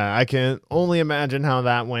 Yeah. I can only imagine how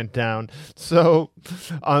that went down. So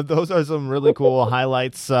those are some really cool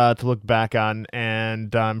highlights to look back on,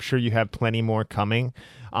 and I'm sure you have plenty more coming.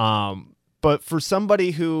 But for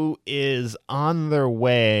somebody who is on their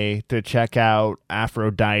way to check out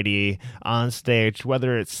Aphrodite on stage,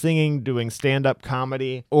 whether it's singing, doing stand-up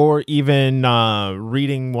comedy, or even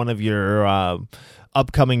reading one of your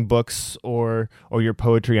upcoming books or your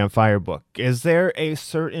Poetry on Fire book, is there a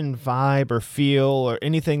certain vibe or feel or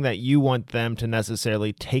anything that you want them to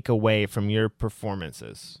necessarily take away from your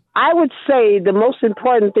performances? I would say the most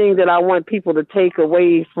important thing that I want people to take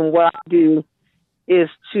away from what I do is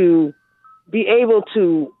to be able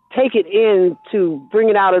to take it in to bring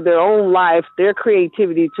it out of their own life, their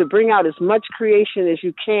creativity, to bring out as much creation as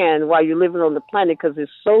you can while you're living on the planet, because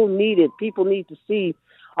it's so needed. People need to see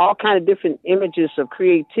all kind of different images of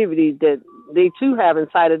creativity that they too have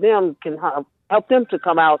inside of them, can help them to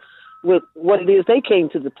come out with what it is they came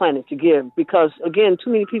to the planet to give. Because again, too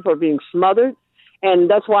many people are being smothered.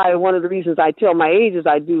 And that's why one of the reasons I tell my ages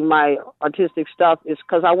I do my artistic stuff is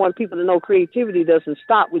because I want people to know creativity doesn't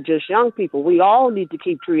stop with just young people. We all need to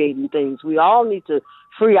keep creating things. We all need to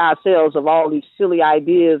free ourselves of all these silly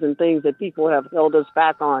ideas and things that people have held us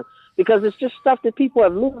back on, because it's just stuff that people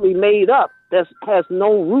have literally made up that has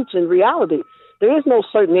no roots in reality. There is no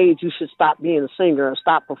certain age you should stop being a singer or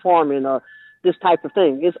stop performing or this type of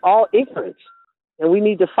thing. It's all ignorance. And we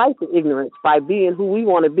need to fight the ignorance by being who we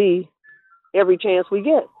want to be every chance we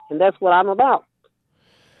get. And that's what I'm about.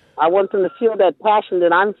 I want them to feel that passion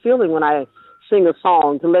that I'm feeling when I sing a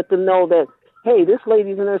song, to let them know that, hey, this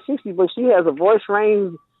lady's in her 60s, but she has a voice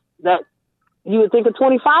range that you would think a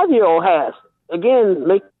 25-year-old has. Again,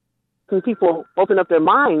 making people open up their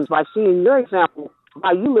minds by seeing your example,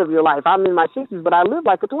 how you live your life. I'm in my 60s, but I live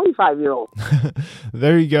like a 25-year-old.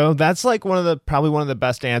 There you go. That's like probably one of the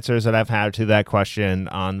best answers that I've had to that question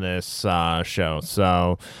on this show.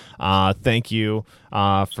 So thank you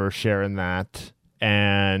for sharing that.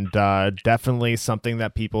 And definitely something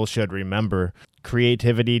that people should remember.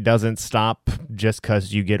 Creativity doesn't stop just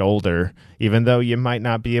because you get older. Even though you might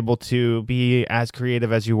not be able to be as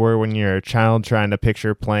creative as you were when you're a child trying to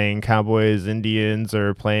picture playing Cowboys, Indians,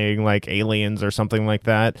 or playing like Aliens or something like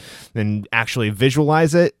that, and actually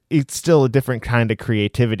visualize it, it's still a different kind of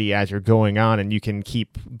creativity as you're going on, and you can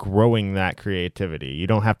keep growing that creativity. You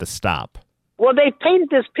don't have to stop. Well, they painted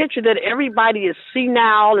this picture that everybody is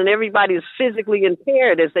senile and everybody is physically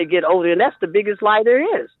impaired as they get older, and that's the biggest lie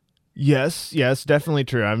there is. Yes, definitely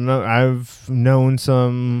true. I've known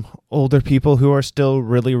some older people who are still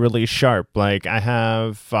really, really sharp. Like I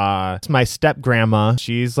have my step grandma.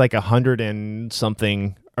 She's like 100 and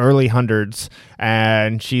something, early hundreds,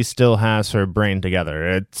 and she still has her brain together.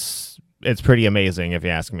 It's pretty amazing, if you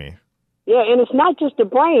ask me. Yeah, and it's not just the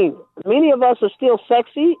brain. Many of us are still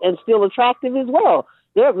sexy and still attractive as well.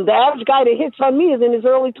 The average guy that hits on me is in his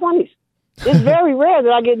early 20s. It's very rare that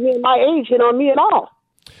I get men my age hit on me at all.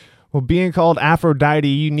 Well, being called Aphrodite,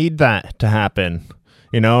 you need that to happen,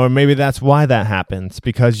 or maybe that's why that happens,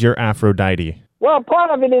 because you're Aphrodite. Well, part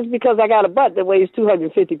of it is because I got a butt that weighs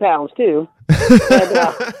 250 pounds, too.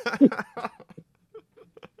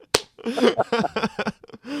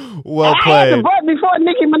 Well I played. had the butt before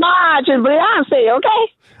Nicki Minaj and Beyonce, okay?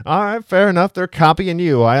 All right, fair enough. They're copying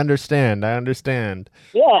you. I understand.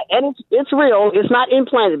 Yeah, and it's real. It's not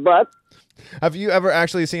implanted butt. Have you ever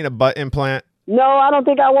actually seen a butt implant? No, I don't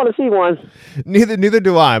think I want to see one. Neither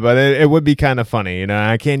do I, but it would be kind of funny.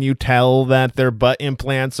 Can you tell that they're butt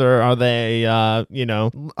implants, or are they,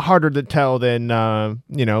 harder to tell than,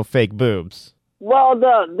 fake boobs? Well,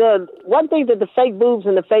 the one thing that the fake boobs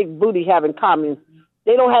and the fake booty have in common,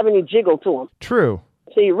 they don't have any jiggle to them. True.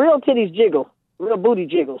 See, real titties jiggle. Real booty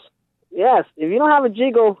jiggles. Yes, if you don't have a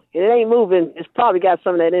jiggle, it ain't moving. It's probably got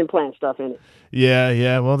some of that implant stuff in it.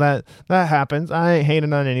 Yeah. Well, that happens. I ain't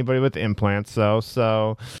hating on anybody with implants,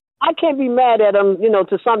 so. I can't be mad at them,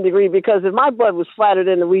 to some degree, because if my butt was flatter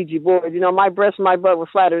than the Ouija board, my breast and my butt were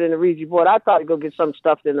flatter than the Ouija board, I'd probably go get some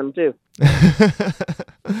stuffed in them too.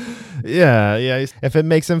 Yeah. If it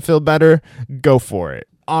makes them feel better, go for it.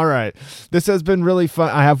 All right. This has been really fun.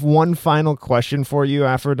 I have one final question for you,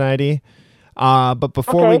 Aphrodite. But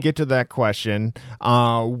before we get to that question,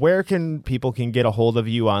 where can people get a hold of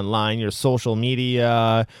you online, your social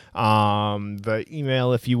media, the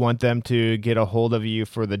email if you want them to get a hold of you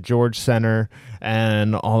for the George Center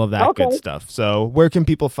and all of that good stuff. So where can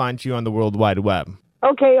people find you on the World Wide Web?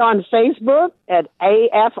 Okay, on Facebook at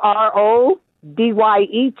AFRODYETE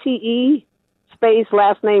space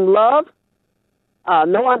last name Love.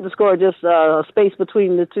 No underscore, just a space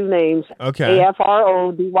between the two names. Okay.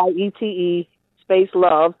 AFRODYETE space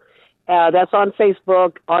Love. That's on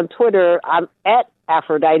Facebook. On Twitter, I'm at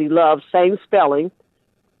Aphrodite Love, same spelling.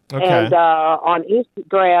 Okay. And on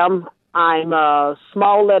Instagram, I'm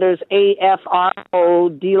small letters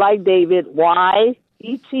AFROD like David, YETE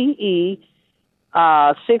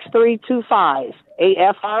 6325.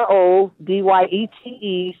 AFRODYETE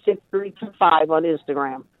 6325 on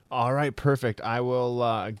Instagram. All right, perfect. I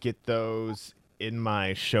will get those in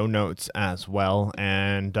my show notes as well.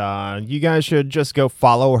 And you guys should just go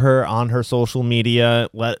follow her on her social media.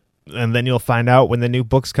 Let and then you'll find out when the new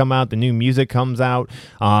books come out, the new music comes out.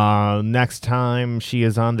 Next time she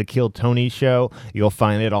is on the Kill Tony show, you'll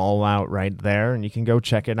find it all out right there, and you can go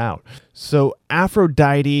check it out. So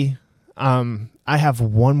Aphrodite, I have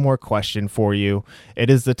one more question for you. It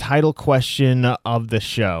is the title question of the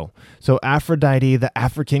show. So Aphrodite, the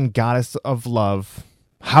African goddess of love,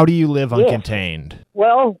 how do you live uncontained?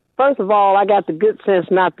 Well, first of all, I got the good sense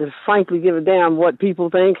not to frankly give a damn what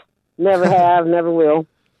people think. Never have, never will.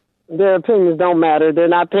 Their opinions don't matter. They're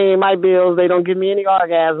not paying my bills. They don't give me any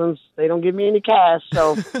orgasms. They don't give me any cash.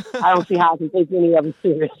 So I don't see how I can take any of them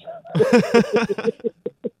serious.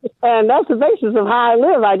 And that's the basis of how I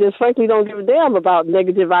live. I just frankly don't give a damn about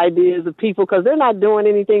negative ideas of people because they're not doing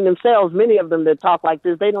anything themselves. Many of them that talk like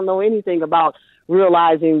this, they don't know anything about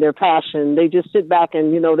realizing their passion. They just sit back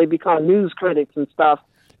and, they become news critics and stuff.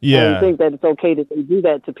 Yeah. And think that it's okay that they do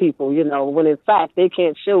that to people, when in fact they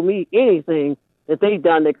can't show me anything that they've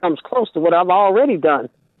done that comes close to what I've already done.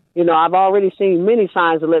 I've already seen many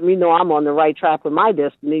signs that let me know I'm on the right track with my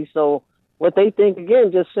destiny. So what they think,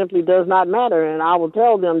 again, just simply does not matter. And I will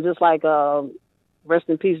tell them, just like rest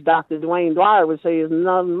in peace, Dr. Dwayne Dwyer would say, it's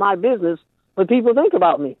none of my business what people think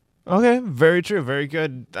about me. Okay, very true, very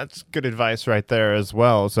good. That's good advice right there as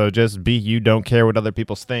well. So just be you, don't care what other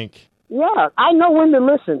people think. Yeah, I know when to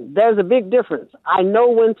listen. There's a big difference. I know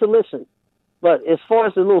when to listen. But as far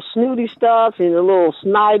as the little snooty stuff and the little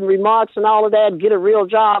snide remarks and all of that, get a real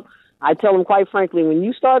job, I tell them quite frankly, when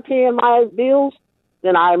you start paying my bills,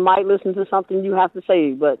 then I might listen to something you have to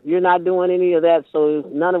say. But you're not doing any of that, so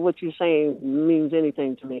none of what you're saying means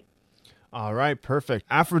anything to me. All right, perfect.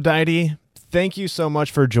 Aphrodite, thank you so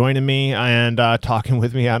much for joining me and talking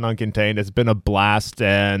with me on Uncontained. It's been a blast,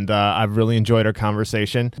 and I've really enjoyed our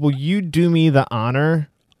conversation. Will you do me the honor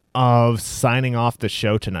of signing off the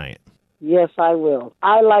show tonight? Yes, I will.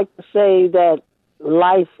 I like to say that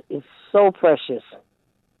life is so precious.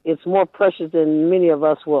 It's more precious than many of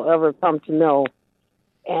us will ever come to know.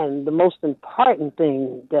 And the most important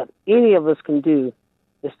thing that any of us can do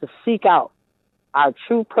is to seek out our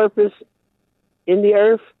true purpose in the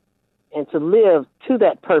earth and to live to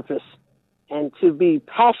that purpose and to be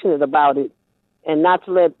passionate about it and not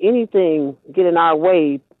to let anything get in our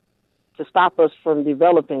way to stop us from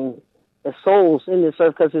developing as souls in this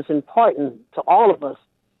earth, because it's important to all of us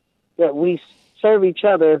that we serve each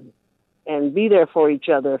other and be there for each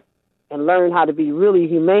other and learn how to be really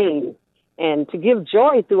humane and to give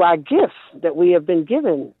joy through our gifts that we have been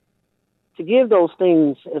given, to give those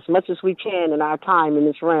things as much as we can in our time in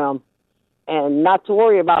this realm and not to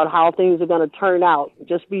worry about how things are going to turn out.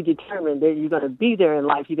 Just be determined that you're going to be there in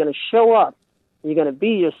life. You're going to show up. You're going to be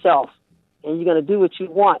yourself, and you're going to do what you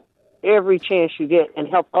want every chance you get and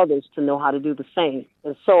help others to know how to do the same.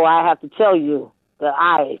 And so I have to tell you that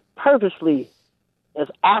I purposely, as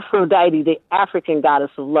Aphrodite, the African goddess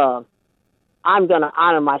of love, I'm going to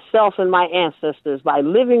honor myself and my ancestors by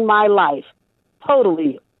living my life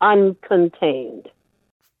totally uncontained.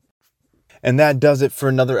 And that does it for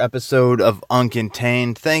another episode of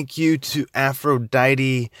Uncontained. Thank you to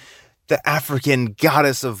Aphrodite, the African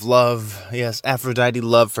goddess of love. Yes, Aphrodite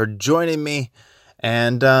Love, for joining me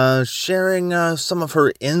and sharing some of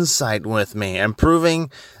her insight with me and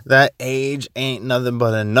proving that age ain't nothing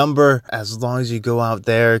but a number. As long as you go out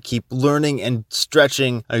there, keep learning and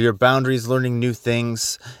stretching your boundaries, learning new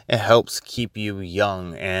things, it helps keep you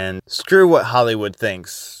young. And screw what Hollywood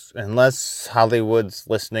thinks. Unless Hollywood's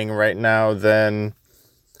listening right now, then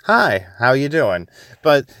hi, how you doing?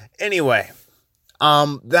 But anyway,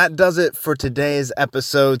 that does it for today's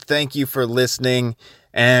episode. Thank you for listening.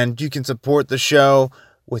 And you can support the show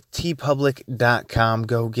with tpublic.com.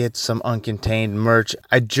 Go get some Uncontained merch.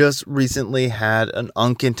 I just recently had an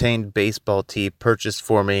Uncontained baseball tee purchased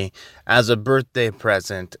for me as a birthday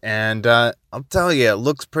present. And I'll tell you, it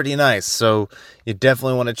looks pretty nice. So you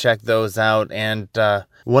definitely want to check those out. And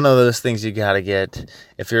one of those things you got to get,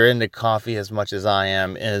 if you're into coffee as much as I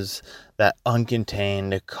am, is that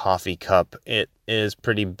Uncontained coffee cup. It is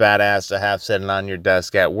pretty badass to have sitting on your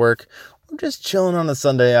desk at work. I'm just chilling on a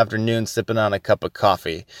Sunday afternoon, sipping on a cup of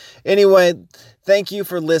coffee. Anyway, thank you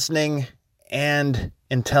for listening, and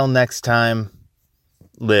until next time,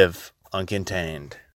 live uncontained.